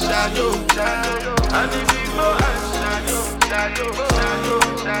and shy, yo. I need big boy and shy, yo. I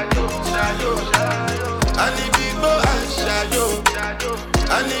need big boy and shy, yo.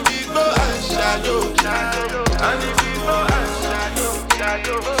 I need big boy and shy, yo. I need big boy and shy,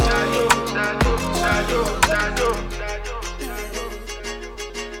 yo.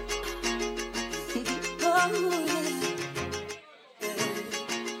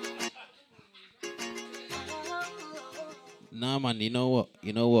 Nah, man, you know what?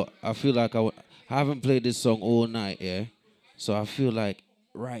 I feel like I haven't played this song all night, yeah? So I feel like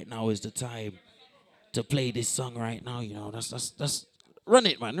right now is the time to play this song right now, you know? That's run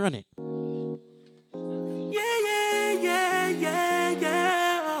it, man, run it.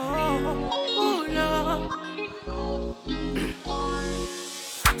 Yeah. Oh, Lord.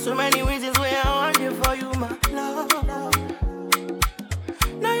 So many reasons where I want it for you, my love.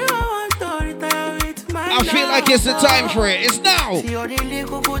 Now you want to retire with my I feel like it's the time for it. It's now. See all the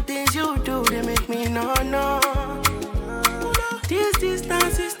little good things you do, they make me no. This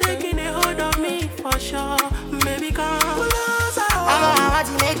distance is taking a hold of me for sure. Baby, come. I'm a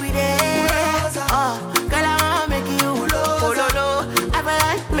to make me there. Girl, I want to make you. Oh, no. I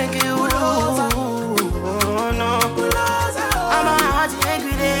will make you. Oh, no. I'm a to make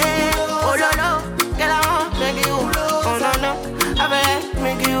me there. Oh, no. Girl, I want to make you. Oh, no. I will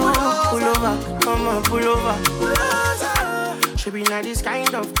make you. Pull over. Come on, pull over. Should be not this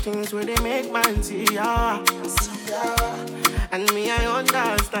kind of things where they make man see ya. And me, I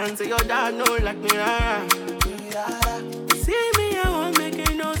understand, so your dad know like me. See me, I won't make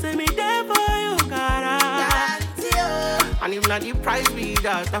it no, say me there for you, gotta. And if not the price be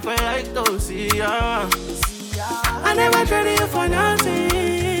that, I feel like to see ya. I never traded you for nothing.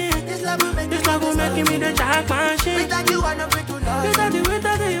 This love will make me the jack machine. Without you, I never to love.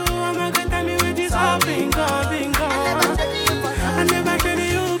 Without you, I'm not gonna tell me with this all being gone. I never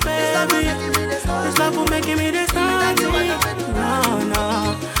traded you, baby. This love will make me the star.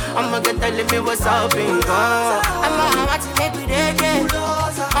 No. I'ma get telling me what's up and go. I'ma watch it make me there.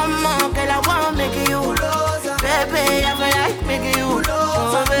 I'ma girl, I wanna make you. Baby, I feel like making you.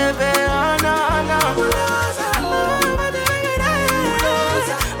 Oh, baby, oh, no.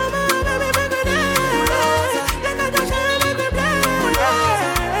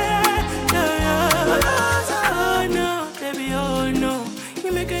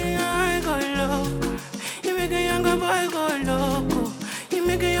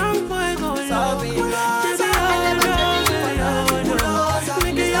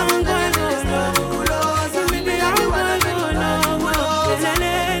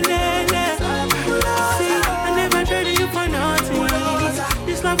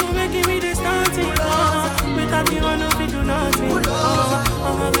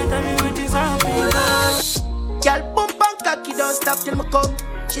 cup.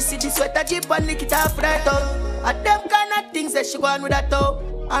 She see the sweater jeep and lick it off right up. At them kind of things that she go on with that toe.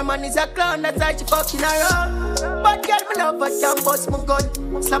 Her man is a clown, that's why she fucking around. But girl, me love her, can bust my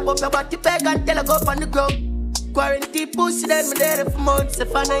gun. Slap up your body bag and tell her go up on the ground. Quarantine pussy, then me there for months.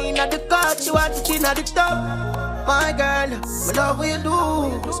 If I know in the car, she want to clean at the top. My girl, me love what you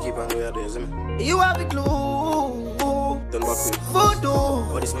do. Just keep on the way I do, isn't it? You have a glue. Don't back with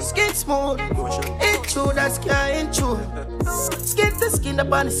Voodoo, skin smooth. It's true, that's can't true. Skin to skin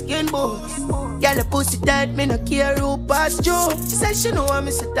up on the skin boots. Girl, the pussy tight, me no care who pass through. She said she know I'm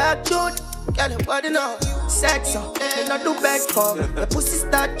Mr. Dark Truth. Girl, your body now, sex up, me not do back for. The pussy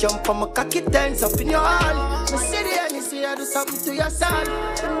start jump from a cocky turns up in your hand. Me see the and you see I do something to your son.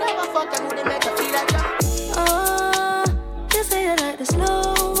 You never fucking would make her feel like that. You say you like the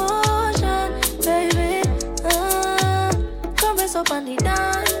slow motion, baby. Compress up on the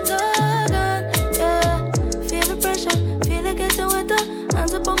dance, yeah. Feel the pressure, feel it getting wetter.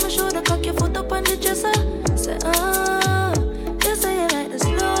 Hands up on my shoulder, cock your foot up on the dresser. Say, you say you like the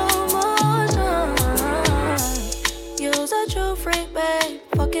slow motion. You's a true freak, babe.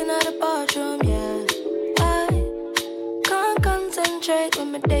 Fucking out the bathroom, yeah. I can't concentrate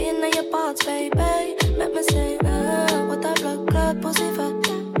when my day in your parts, baby. Make me say, what a blood clot pussy fat.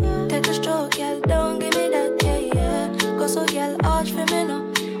 Take a stroke, girl, don't give me that, yeah. Go so, girl, arch for me now.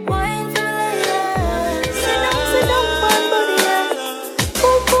 Wine for me, yeah. Sit down, fun body, yeah.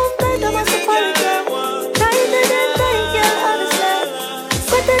 Boom, boom, tight, I'm a safari, yeah. Tighter than tight, girl, honestly.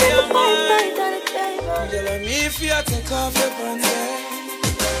 Sweater than the pipe, tight on the tape. Girl, I'm if you take off your pants,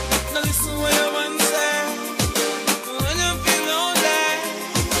 now listen what your man say. When you feel lonely,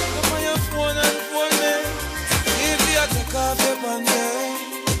 come on your phone and phone me. If you take off your pants,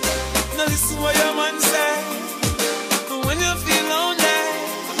 now listen what your man say. When you feel lonely,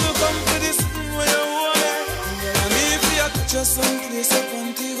 you come to this where you want it. And if you touch your someplace up on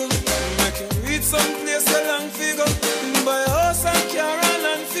Tigo, make you reach someplace a long figure. Buy a house and car and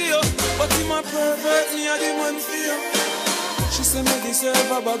land for you. But him a pervert, me a the man for you. She say me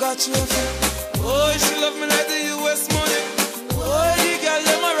deserve a bag of trophy. Oh, she love me like the US money. Oh, the girl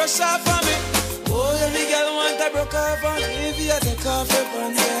them a rush off on me. Oh, every girl want a broke off on me. If you take off your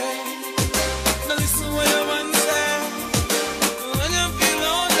pants, now listen what your man say. When you feel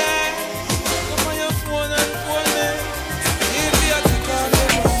lonely, come on your phone and phone me. If you take off your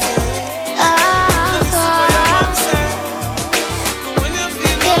pants, now listen what your man say. When you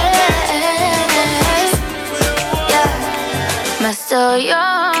feel lonely, I'm still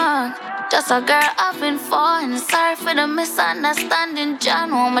young, just a girl having fun. Sorry for the misunderstanding,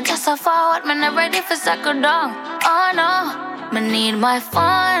 John. Woman, just a forward, man, I'm ready for second down. Oh no, me need my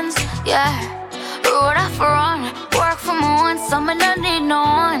funds, yeah. Road off a run, work for my one, so me don't need no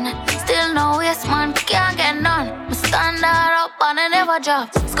one. Still no waste, man, can't get none. Me stand up and I never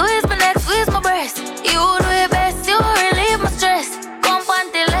drop. Squeeze my neck, squeeze my breast. You do your best, you relieve my stress. Come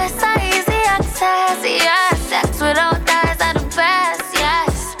until less easy access, yeah. Sex without ties are the best,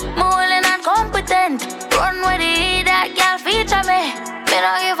 yes. Moving and competent, run with the that girl feature me. Me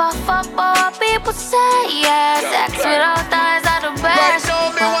don't give a fuck about what people say, yeah. Sex without ties are the best. Right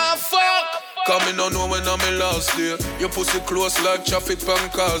now me want fuck. Come in on know when I'm in last day. Your pussy close like traffic on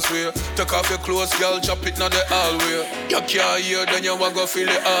causeway. Take off your clothes, girl, chop it now the hallway. You can't hear, then you want go feel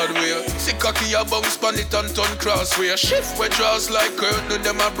it hard way. See cocky, you bounce pan it and turn crossway. Shift where draws like curtain,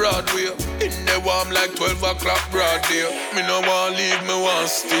 them a Broadway. In the warm like 12 o'clock broad day. Me no want leave, me want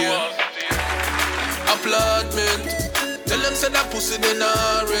stay. Applaudment. Tell them say that pussy they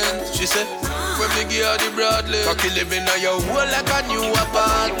not rent. She said, when me give her the Bradley, cocky living on your wall like a new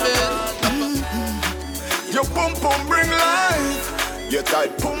apartment. Your pum pum bring life. Your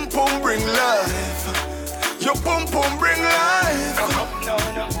tight pum pum bring life. Your pum pum bring life. Cock up, no,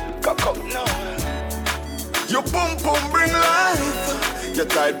 no. Cock up, no. Your pum pum bring life. Your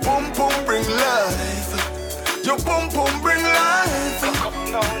tight pum pum bring life. Your pum pum bring life. Cock up,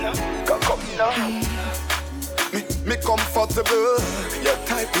 no, no. Cock up, no. Me comfortable. Your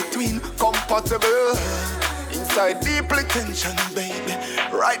type between compatible. Inside deeply tension, baby.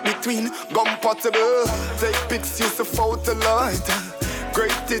 Right between compatible. Take pics, use the photo light.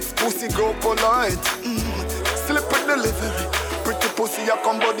 Great tits, pussy go polite. Slip with delivery. Pretty pussy, your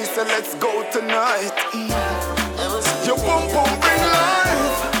body say let's go tonight. Your pum pum bring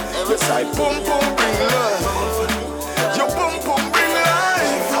life. Your side pum pum bring life. Your pum pum bring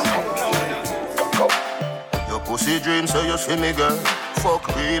life. Your pussy dream, so you see me, girl. Fuck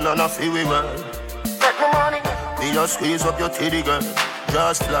real and I feel we well. Take my money. Me just squeeze up your titty, girl.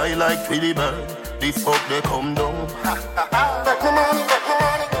 Just fly like Twilly bird. The fuck they come down. Take my money, take my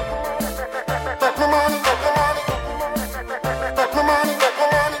money. Take my money, take my money. Take my money.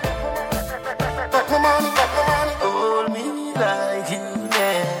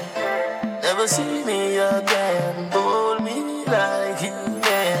 like you,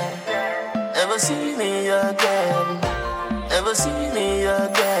 yeah. Ever see me again? Ever see me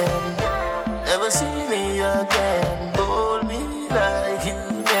again? Ever see me again? Hold me like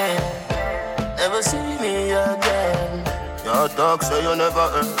you, yeah. Ever see me again? Your dog say you never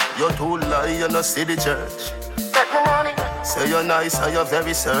heard. You too lie, you no see the church. Say you're nice and you're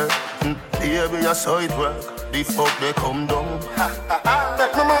very certain. Baby, you saw it work. The fuck they come down.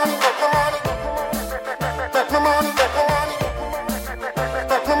 Make no money, make no money. Make no money, make no money.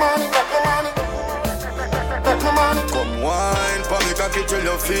 Make no money, make no money. Make no money. Come wine for me cocky till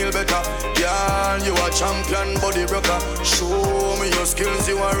you feel better. Girl, you a champion body broker. Show me your skills,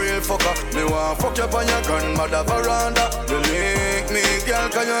 you a real fucker. Me want fuck you on your grandmother veranda. You link me, girl,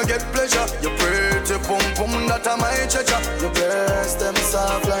 can you get pleasure? You pretty pum pum, that a my treasure. Your breast them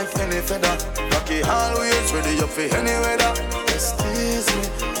soft like any feather. Cocky always ready up for any weather. Just tease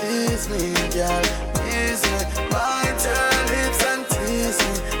me, girl, tease me. Bite your lips and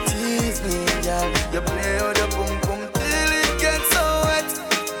tease me, girl. You play with the pum pum till it gets so wet.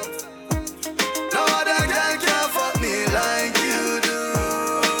 No other girl can fuck me like you do.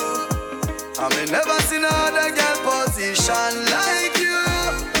 I may never seen another girl position like you.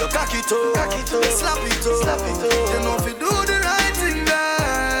 You cock it up, you slap it up. You know if you do the right thing,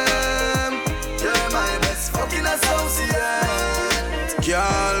 then you're my best fucking associate.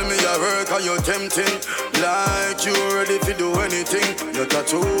 Girl, me a work and you tempting. Like you ready to do anything. You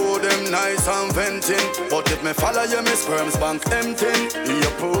tattoo them nice and venting. But if me follow you, me sperm's bank emptying.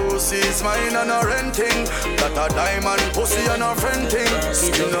 Your pussy's mine and a renting. That a diamond pussy and a friending.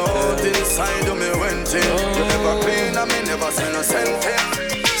 Skin out inside of me renting. You never clean and me never send a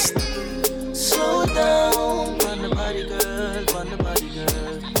sentence. Slow down, run the body girl, run the body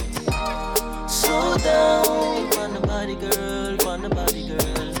girl. Slow down, run the body girl, run the body girl.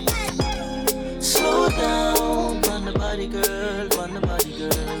 Slow down, run the body girl, run the body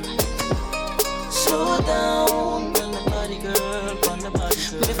girl. Slow down, run the body girl, run the body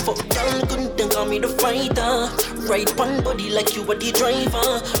girl. Me fuck down, couldn't think of me the fighter. Ride one body like you are the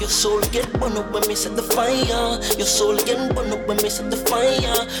driver. Your soul get burned up when me set the fire. Your soul get burned up when me set the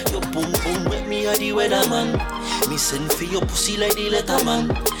fire. Your boom boom with me are the weatherman. Me send for your pussy like the letterman.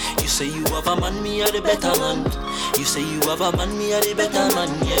 You say you have a man, me are the better man. You say you have a man, me are the better man,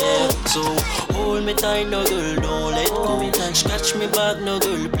 yeah. So hold me tight, no girl, don't let go. Scratch me back, no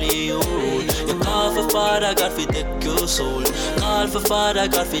girl, play your role. You call for Father God fi take your soul. Call for Father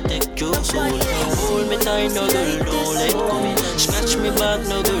God fi take your soul. Hold me tight, no girl, don't let go. Scratch me back,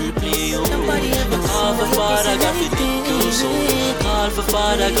 no girl, play your role. You call for Father God fi take your soul. Call for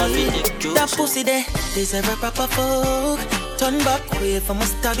Father God fi take your soul. That pussy there, deserve a proper fuck. Turn back way from a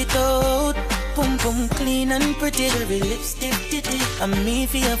stab it out. Pum pum clean and pretty, every lipstick titty. And me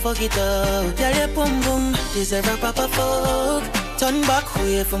feel fuck it out. Girl, your pum pum deserve a proper fuck. Turn back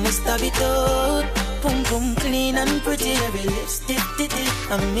way from a stab it out. Pum pum clean and pretty, every lipstick titty.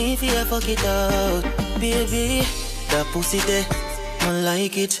 And me feel fuck it out. Baby, that pussy there, I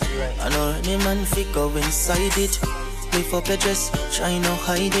like it. I know any man fi go inside it. Lift up your dress, try no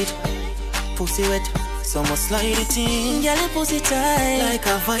hide it. Pussy wet, so much slide it in. Girl, your pussy tight like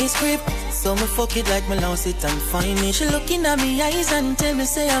a vice grip. So me fuck it like me lost it and find it. She looking at me eyes and tell me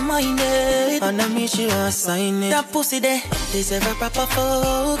say I'm minded. And I me she want sign it. That pussy there, deserve a proper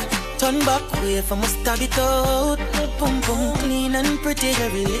fuck. Turn back way from a stab it out. Pum pum clean and pretty,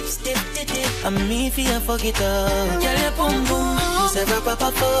 every lipstick titty. And me feel fuck it out. Girl, your pum pum deserve a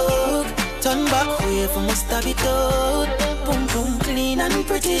proper fuck. Turn back way from a stab it out. Pum pum clean and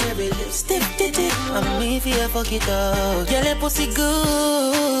pretty, every lipstick titty. And me feel fuck it out. Girl, your pussy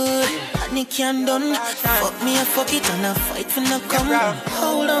good. Nick can done. Fuck me, I fuck it and I fight for no come.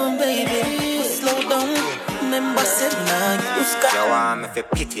 Hold on, baby, slow down. Remember, said nah, you scar. You want me for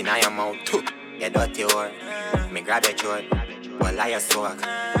pity now your mouth too. You dirty whore. Me grab your throat. Well, I stroke.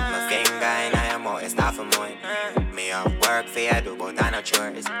 My finger in your mouth, it's not for mine. Me have work for you do, but I no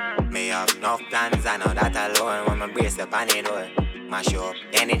chores. Me have enough plans, I know that alone. When my brace up on the door. Mash up,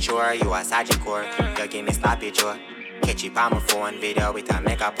 any chore, you a Sergeant Core. You give me sloppy chore. Catch it on my phone video with a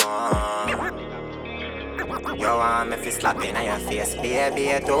makeup on. You want me fi slap in your face, baby,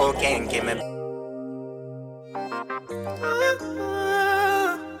 you too can't give me.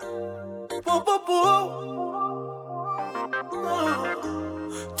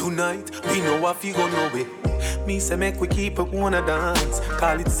 Tonight, we know what we gon' know it. Me say make we keep it wanna dance.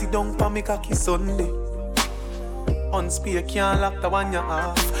 Call it sit down pa me cocky Sunday. On spear can't lock the one you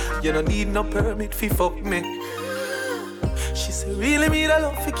off. You don't need no permit fi fuck me. She said, really me the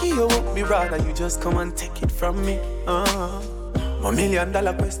love for you up. Me rather you just come and take it from me. My $1 million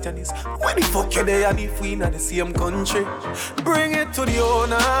question is, when the fuck you there if we in the same country? Bring it to the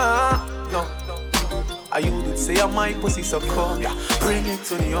owner. No. I you did say my pussy so cold. Yeah. Bring it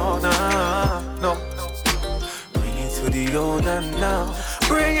to the owner. No. Bring it to the owner now.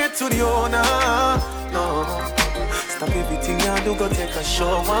 Bring it to the owner. No. Stop everything you do, go take a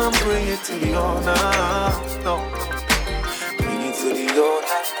shower and bring it to the owner. No. Bring it to the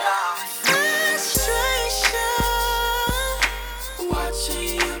owner now.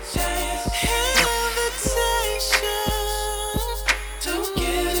 Watching you dance, invitation to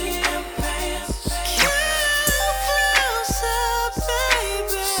get in your pants. Come closer,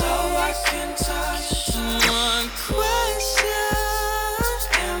 baby, so I can touch. One question: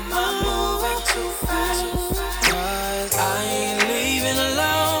 am I moving too fast? 'Cause I ain't leaving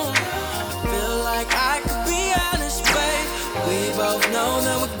alone. Feel like I could be honest, babe. We both know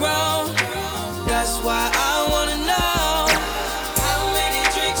that we're grown. That's why I wanna know.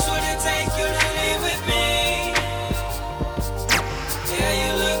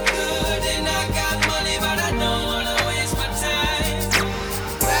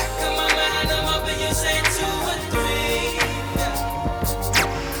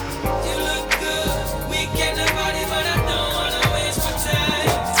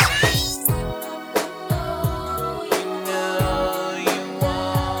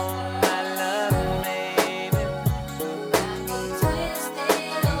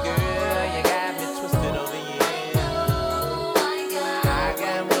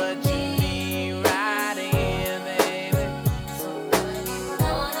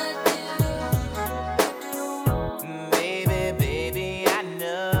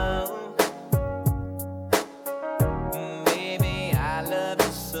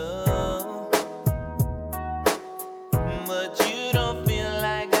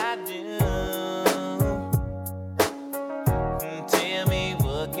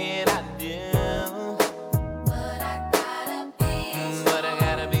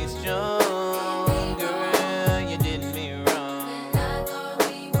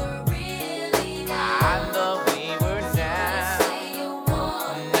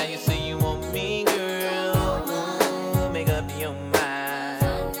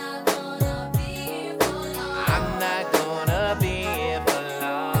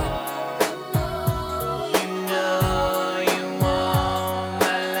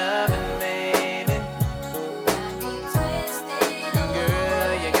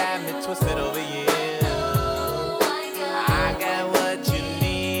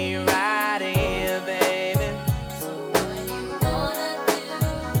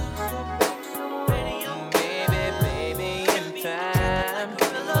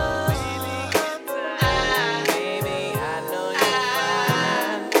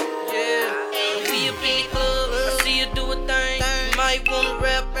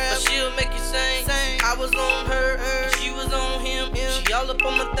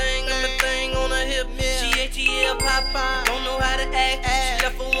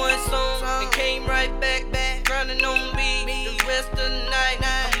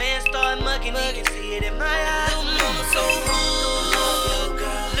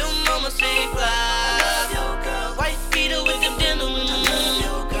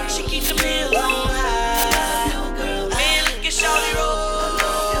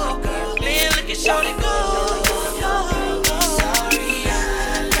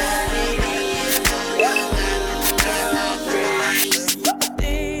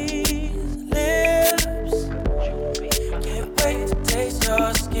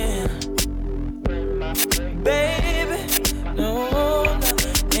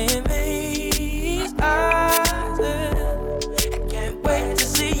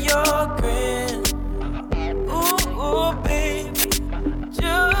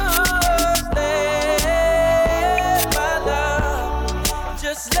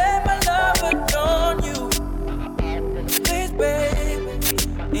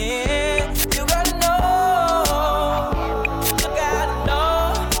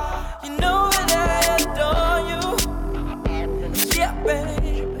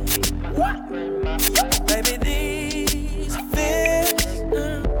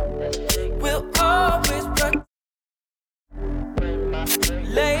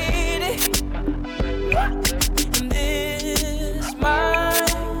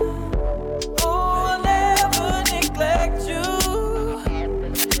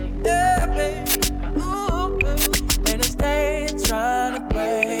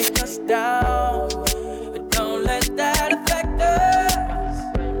 Down, but don't let that affect us.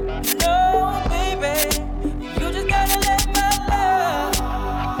 No.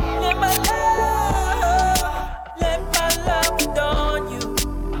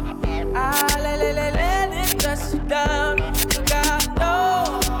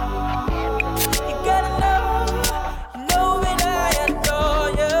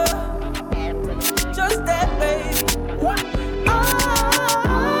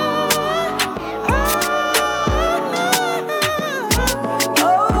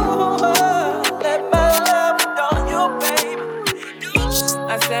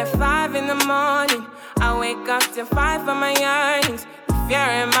 to fight for my yearnings. The fear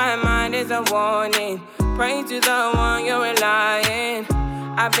in my mind is a warning. Pray to the one you're relying.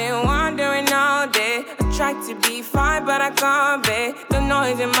 I've been wandering all day. I tried to be fine, but I can't be. The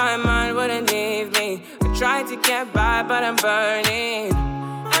noise in my mind wouldn't leave me. I tried to get by, but I'm burning.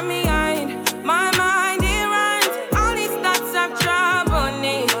 And behind my mind, it runs. All these thoughts of trouble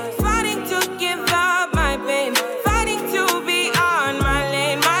me. Fighting to give up my pain. Fighting to be on my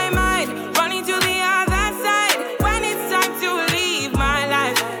lane. My mind running to the other side. When it's time to leave my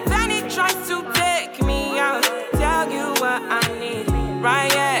life, then it tries to take me out. Tell you what I need.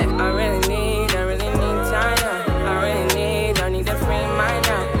 Right, yeah, I really need time now. I need to free mind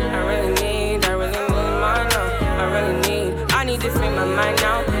now. I need mine now. I need to free my mind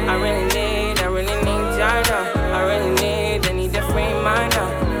now. I really need time now. I need to free mind now.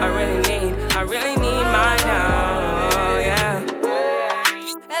 I really need mine now, yeah.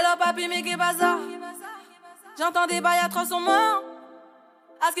 Hello papi, mais qu'est pas ça? J'entends des bails atroces en moi.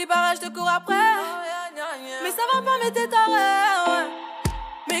 À ce qui paraît, je te cours après. Mais ça va pas, mais t'es taré, ouais.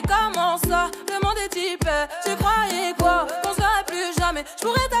 Mais comment ça, le monde est typé? Tu croyais quoi, qu'on serait plus jamais? Je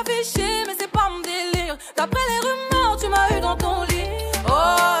pourrais t'afficher, mais c'est pas mon délire. D'après les rumeurs, tu m'as eu dans ton lit.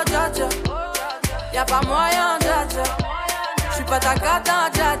 Oh, dja dja, y'a pas moyen, dja dja. J'suis pas ta cata,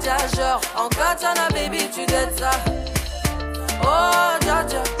 dja dja. Genre, en katana, baby, tu dettes ça. Oh, dja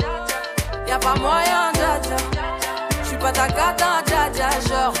dja, y'a pas moyen, dja dja. J'suis pas ta cata, dja dja.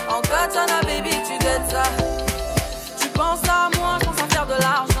 Genre, en katana, baby, tu dettes ça. Tu penses à moi, je pense à faire de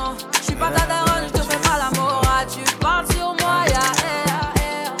l'argent. Je suis pas ta daronne, je te fais pas la morale. Tu parles sur moi, ya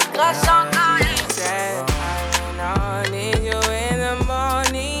air, crash encore. I need you in the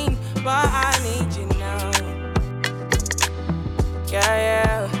morning, but I need you now.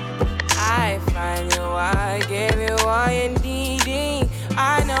 Yeah, I find you, I give you all you needing.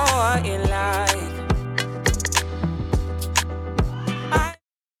 I know what you like.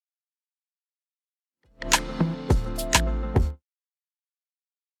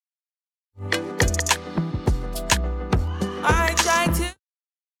 I try to,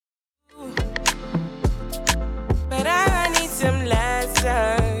 but I need some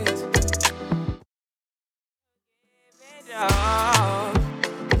lessons.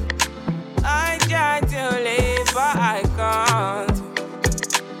 I try to live, but I can't.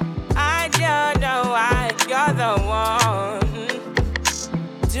 I don't know why you're the one.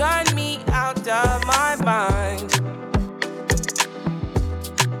 Turn me out of my mind.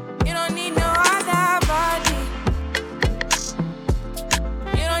 You don't need no other body.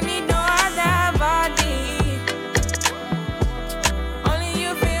 You don't need no other body. Only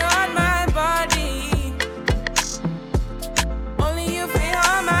you feel on my body. Only you feel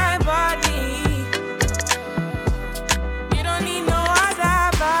on my body. You don't need no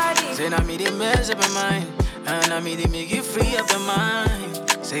other body. Say now me they mess up your mind, and now me they make you free up your mind.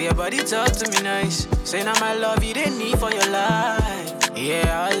 Say your body talk to me nice. Say now my love you didn't need for your life.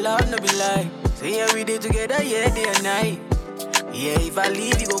 Yeah, our love no be lie. Say yeah we did together, yeah, day and night. Yeah, if I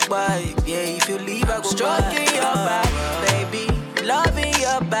leave you go by. Yeah, if you leave I go stroking by. Your body, baby. Loving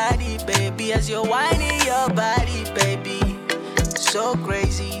your body, baby. As you're whining your body, baby. So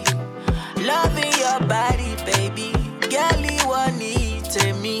crazy. Loving your body, baby. Girl, you want need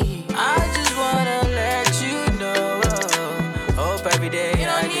to me. I just wanna let you know. Hope every day you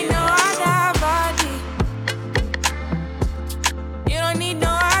don't need no other body. You don't need no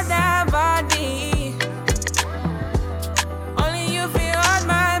other body. Only you feel on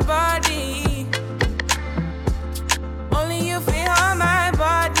my body. Only you feel on my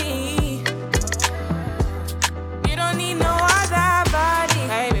body. You don't need no other body.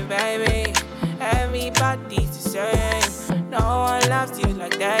 Baby, everybody's the same. No one loves you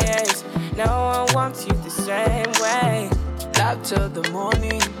like this. No one wants you the same way. Love till the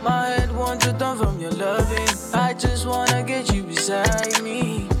morning. My head wants to turn from your loving. I just wanna get you beside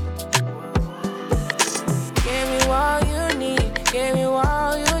me. Give me all you need. Give me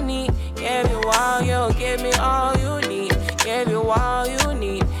all you need. Give me all you. Give me all you need. Give you all you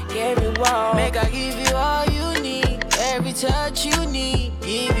need. Give you all. Make I give you all you need. Every touch you need.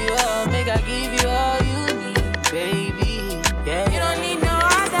 Give you all. Make I give you all you need, baby. Yeah. You don't need no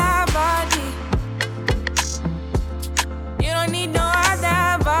other body. You don't need no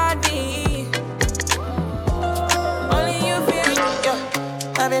other body. Only you feel. Yeah.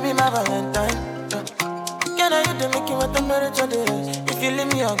 My baby, my Valentine. Can I hit the making what temperature is? If you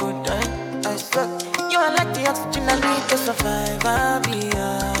leave me a good time, I swear. You are like the oxygen I need to survive. I'll be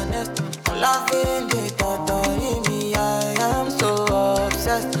honest. I'm loving the thought of me. I am so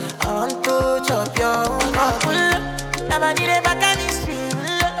obsessed. I want to chop your own. Never did it back and it's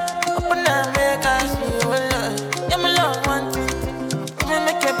real. Open up, make us feel love.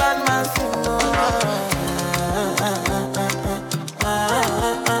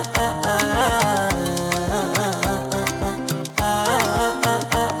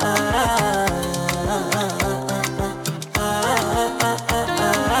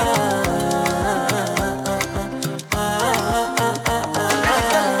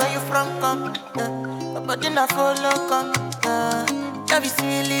 But then I follow come, love is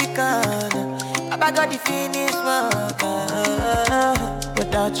silicon. I got the finish work.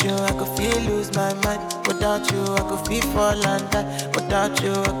 Without you, I could feel lose my mind. Without you, I could feel fall and die. Without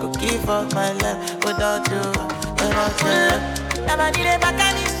you, I could give up my life. Without you, never did it back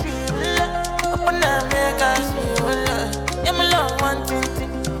and it's real. Open up, make us feel. Yeah, my love, one thing.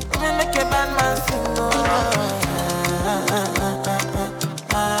 We make a bad man sing.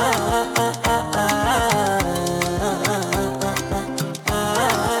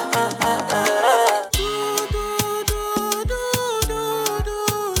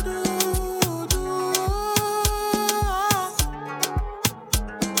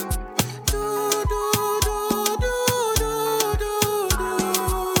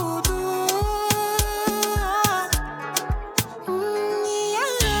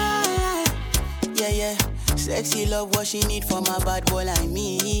 Sexy love, what she need from a bad boy like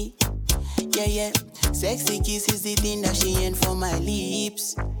me. Yeah, yeah. Sexy kiss is the thing that she ain't for my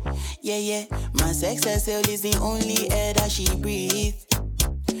lips. Yeah, yeah. My sex herself is the only air that she breathes.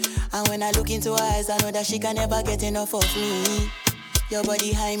 And when I look into her eyes, I know that she can never get enough of me. Your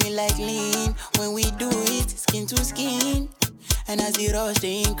body high me like lean. When we do it, skin to skin. And as the rush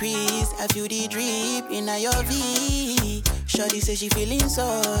they increase, I feel the drip in your V. Shorty say she feeling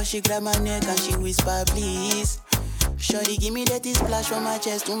so, she grab my neck and she whisper please. Shorty give me that splash from my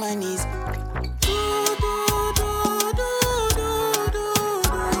chest to my knees.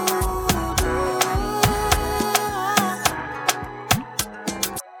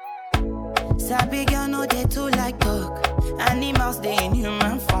 Sabi girl no they too like talk. Animals they in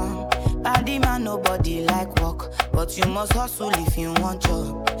human form. Body man nobody like walk. But you must hustle if you want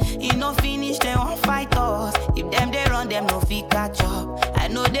job. You no finish, they won't fight us. If them they run, them no fit catch up. I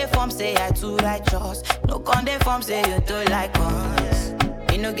know they form say I too righteous. No con they form say you too like us.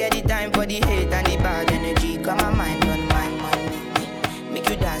 You no get the time for the hate and the bad energy. Come my mind on my money. Make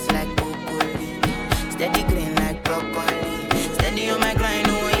you dance like broccoli. Steady green like broccoli. Steady on my grind,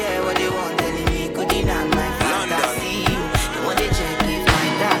 oh yeah, what they want telling me. Could deny my fantasy. They want to check if my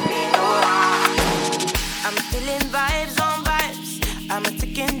dad me know. I'm feeling vibes on vibes. I'm a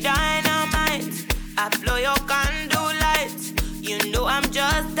ticking dynamite. I blow your candle lights. You know I'm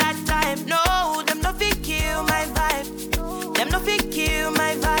just that type. No, them no fit kill my vibe. Them no fit kill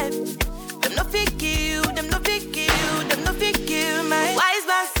my vibe. Them no fit kill. Them no fit kill. Them no fit kill my. Wise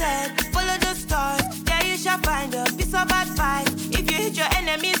man said, follow the stars. There you shall find a piece of advice. If you hit your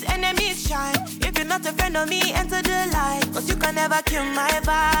enemies, enemies shine. If you're not a friend of me, enter the light. Cause you can never kill my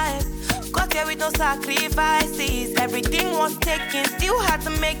vibe. Got here with no sacrifices. Everything was taken, still had to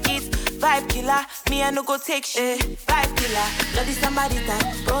make it. Vibe killer, me I no go take shit. Vibe killer, bloody somebody time.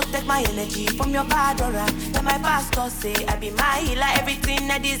 Protect my energy from your bad aura. Then my pastor say I be my healer,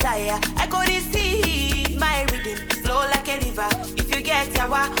 everything I desire. I go to see my rhythm, flow like a river. If you get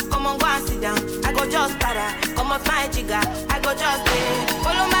yawa, come on go and sit down. I go just para, come off my jigger. I go just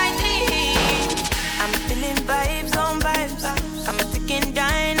follow my dream. I'm feeling vibes on vibes. I'm a ticking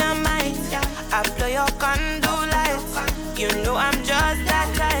dynamite. I blow your candle lights. You know I'm just that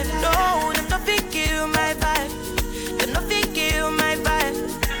type. No, them no fit kill my vibe. Them no fit kill my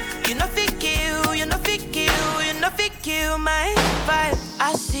vibe. You no fit kill. You no fit kill. You no fit kill my vibe.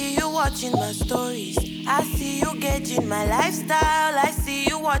 I see you watching my stories. I see you gauging my lifestyle. I see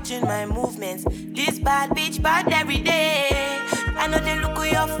you watching my movements. This bad bitch bad every day. I know they look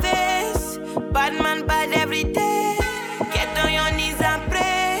at your face. Bad man bad every day. Get on your knees and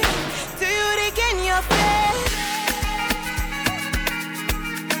pray till you regain your faith.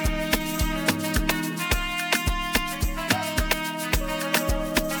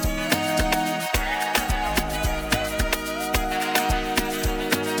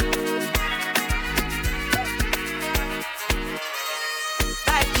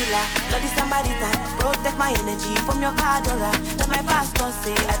 Bloody somebody time, protect my energy from your bad aura. That's my pastor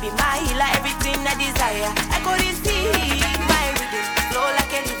say I be my healer, everything I desire. I go to see my rhythm, flow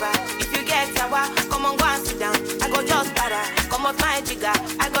like a river. If you get sour, come on go and sit down. I go just para, come off my jigger.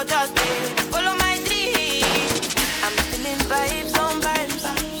 I go just follow my dream. I'm feeling vibes on vibes.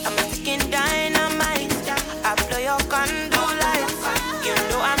 I'm a ticking dynamite. I blow your candle lights. You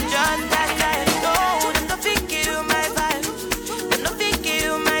know I'm just that type. No, them no fit kill my vibe. Them no fit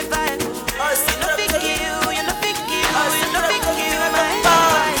kill my vibe. You no fit kill. You no fit kill. You no fit kill my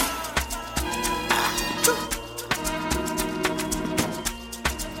vibe.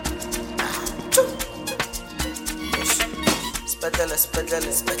 Spedele,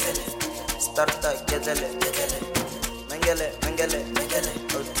 spedele, spedele. Starta, gedele, gedele. Mengele, mengele, mengele.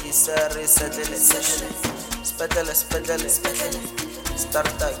 Otisa, resetele, setele. Spedele, spedele,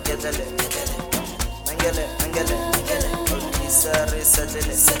 starta gedele, mangele, mangele, olkisa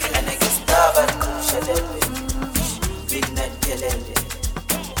resedele, enegistava kushedele, vinnet gelele,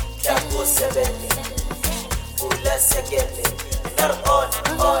 yapo sebele, ula segele, nar on,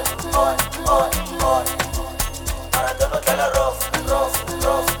 Maradona tala rough.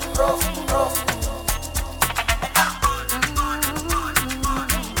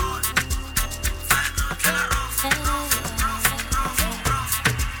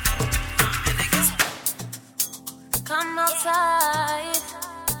 Come outside,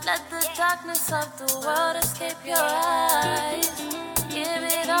 let the darkness of the world escape your eyes. Give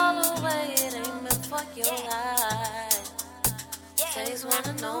it all away, it ain't meant for your life. Says one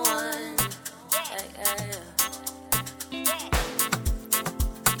to no one.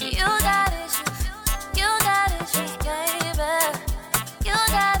 You got issues, baby. You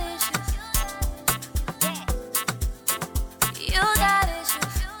got issues. You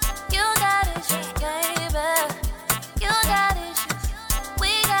got issues, baby. You got issues,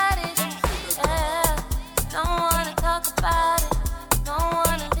 we got issues, yeah. Don't wanna talk about it, don't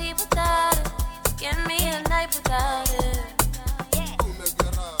wanna leave without it. Give me a night without it.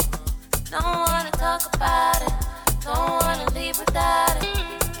 Don't wanna talk about it, don't wanna leave without it.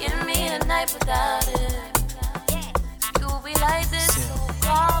 Give me a night without it. You be like this, so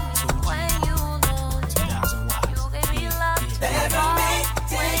call me when you know it. You gave me love, call me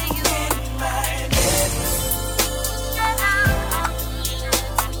when you need my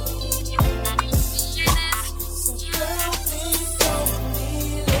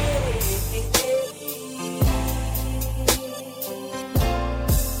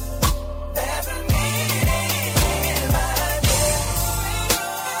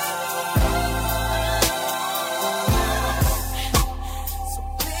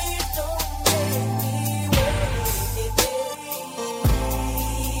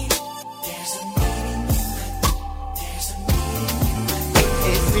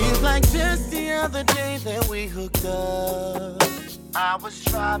The other day that we hooked up, I was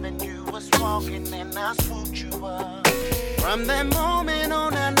driving, you was walking, and I swooped you up. From that moment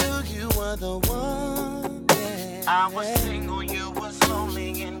on, I knew you were the one. Yeah. I was single, you was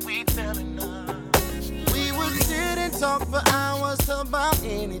lonely, and we fell in love. We would sit and talk for hours about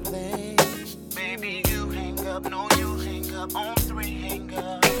anything. Baby, you hang up, no, you hang up on 3 hang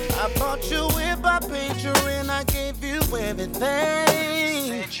up. I bought you whip, I paid you, and I gave you everything.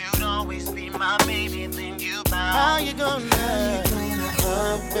 Said you'd always be my baby, then you bow. How you gonna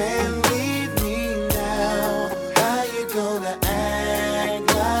up and leave me now? How you gonna act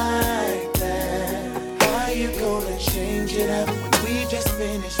like that? How you gonna change it up when we just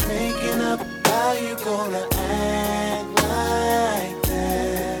finished making up? How you gonna act like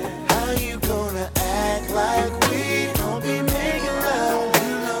that? How you gonna act like we don't be making love?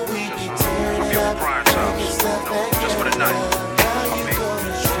 You know we be tearing it up. Just for the night.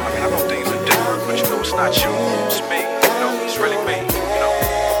 I mean, I know things are different, but you know it's not you, it's me. You know, it's really me. You know,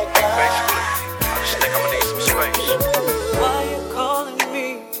 basically, I just think I'm gonna need some space. Why you calling me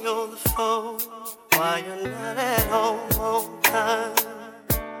on the phone? Why you not at home on time?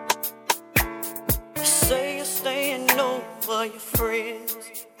 You say you're staying over your friends,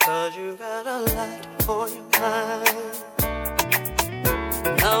 'cause you got a lot on your mind.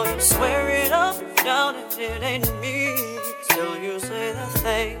 Now you swear it up and down and it ain't me. Still you say that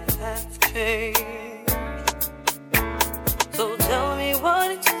things have changed. So tell me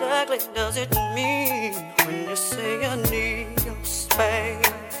what exactly does it mean when you say I need your space?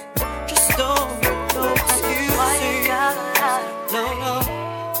 Just don't make no excuses. Why you gotta lie? No, no.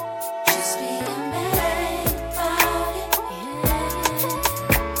 Just be a man about it, yeah.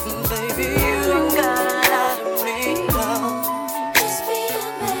 Baby, you ain't gotta lie to me, no. Just be a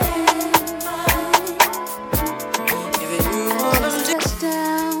man about it. If you wanna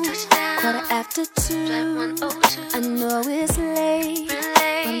touchdown, 2:15. I know it's late,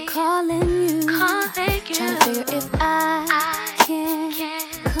 but I'm calling you, trying to figure if I can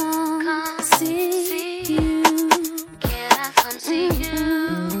come see you. Can I come see you?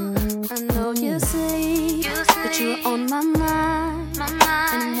 I know you say that you're on my mind,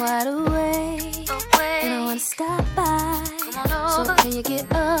 and I'm wide awake, and I wanna stop by. So can you get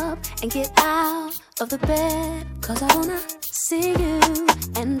up and get out of the bed? 'Cause I wanna see you,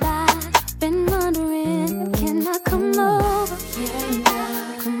 and I've been wondering, can I come over?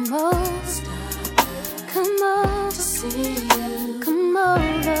 Come over, come over to see you. Come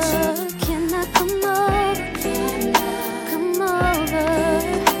over, can I come over? Come over,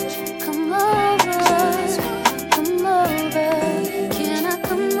 come over, come over. Can I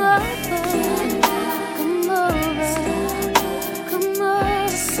come over? Come over.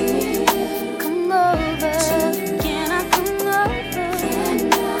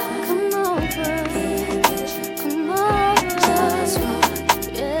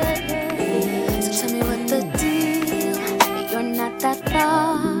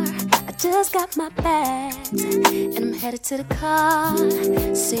 bar. I just got my bags and I'm headed to the car.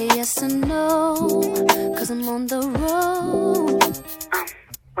 Say yes or no, cause I'm on the road.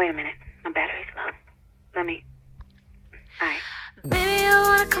 Wait a minute. My battery's low. Let me... Alright. Baby, I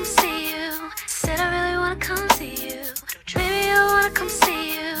wanna come see you. Said I really wanna come see you. Baby, I wanna come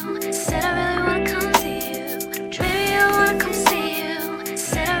see you. Said I really wanna come see you. Baby, I wanna come see you.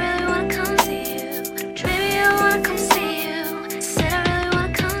 Said I really wanna come see you. Baby, I wanna come see you. Said I really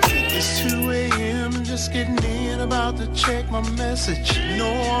wanna come see you. It's 2 a.m. just getting in, about to check my message.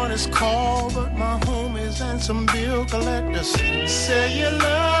 No one is called but my homies and some bill collectors. Say your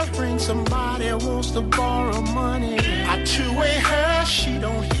love ring, somebody wants to borrow money. I two-way her, she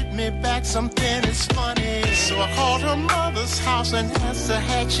don't hit me back, something is funny. So I called her mother's house and asked her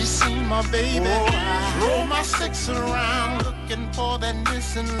had she seen my baby. Roll my six around looking for that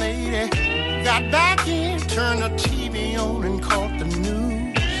missing lady. Got back in, turned the TV on and caught the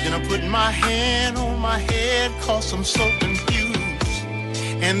news. Then I put my hand on my head cause I'm so confused.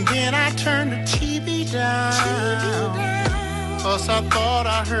 And then I turned the TV down cause I thought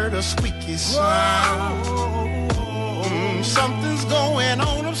I heard a squeaky sound. Something's going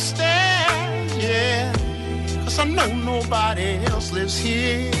on upstairs, yeah, cause I know nobody else lives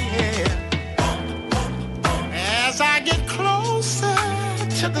here. As I get closer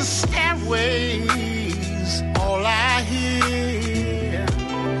to the stairways, all I hear,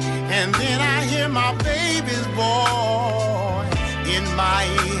 and then I hear my baby's voice in my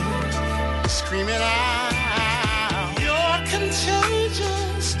ear, screaming out, "You're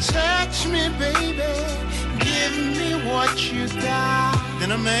contagious, touch me, baby, give me what you got."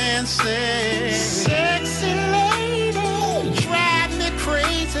 Then a man said, "Sexy lady, drive me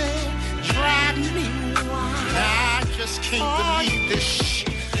crazy, drive me wild." I just can't believe this shit.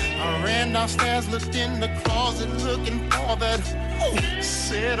 I ran downstairs, looked in the closet, looking for that.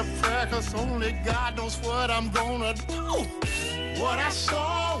 Said a prayer, cause only God knows what I'm gonna do. What I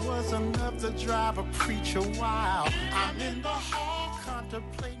saw was enough to drive a preacher wild. I'm in the hall,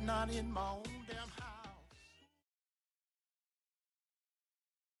 contemplate not in my own.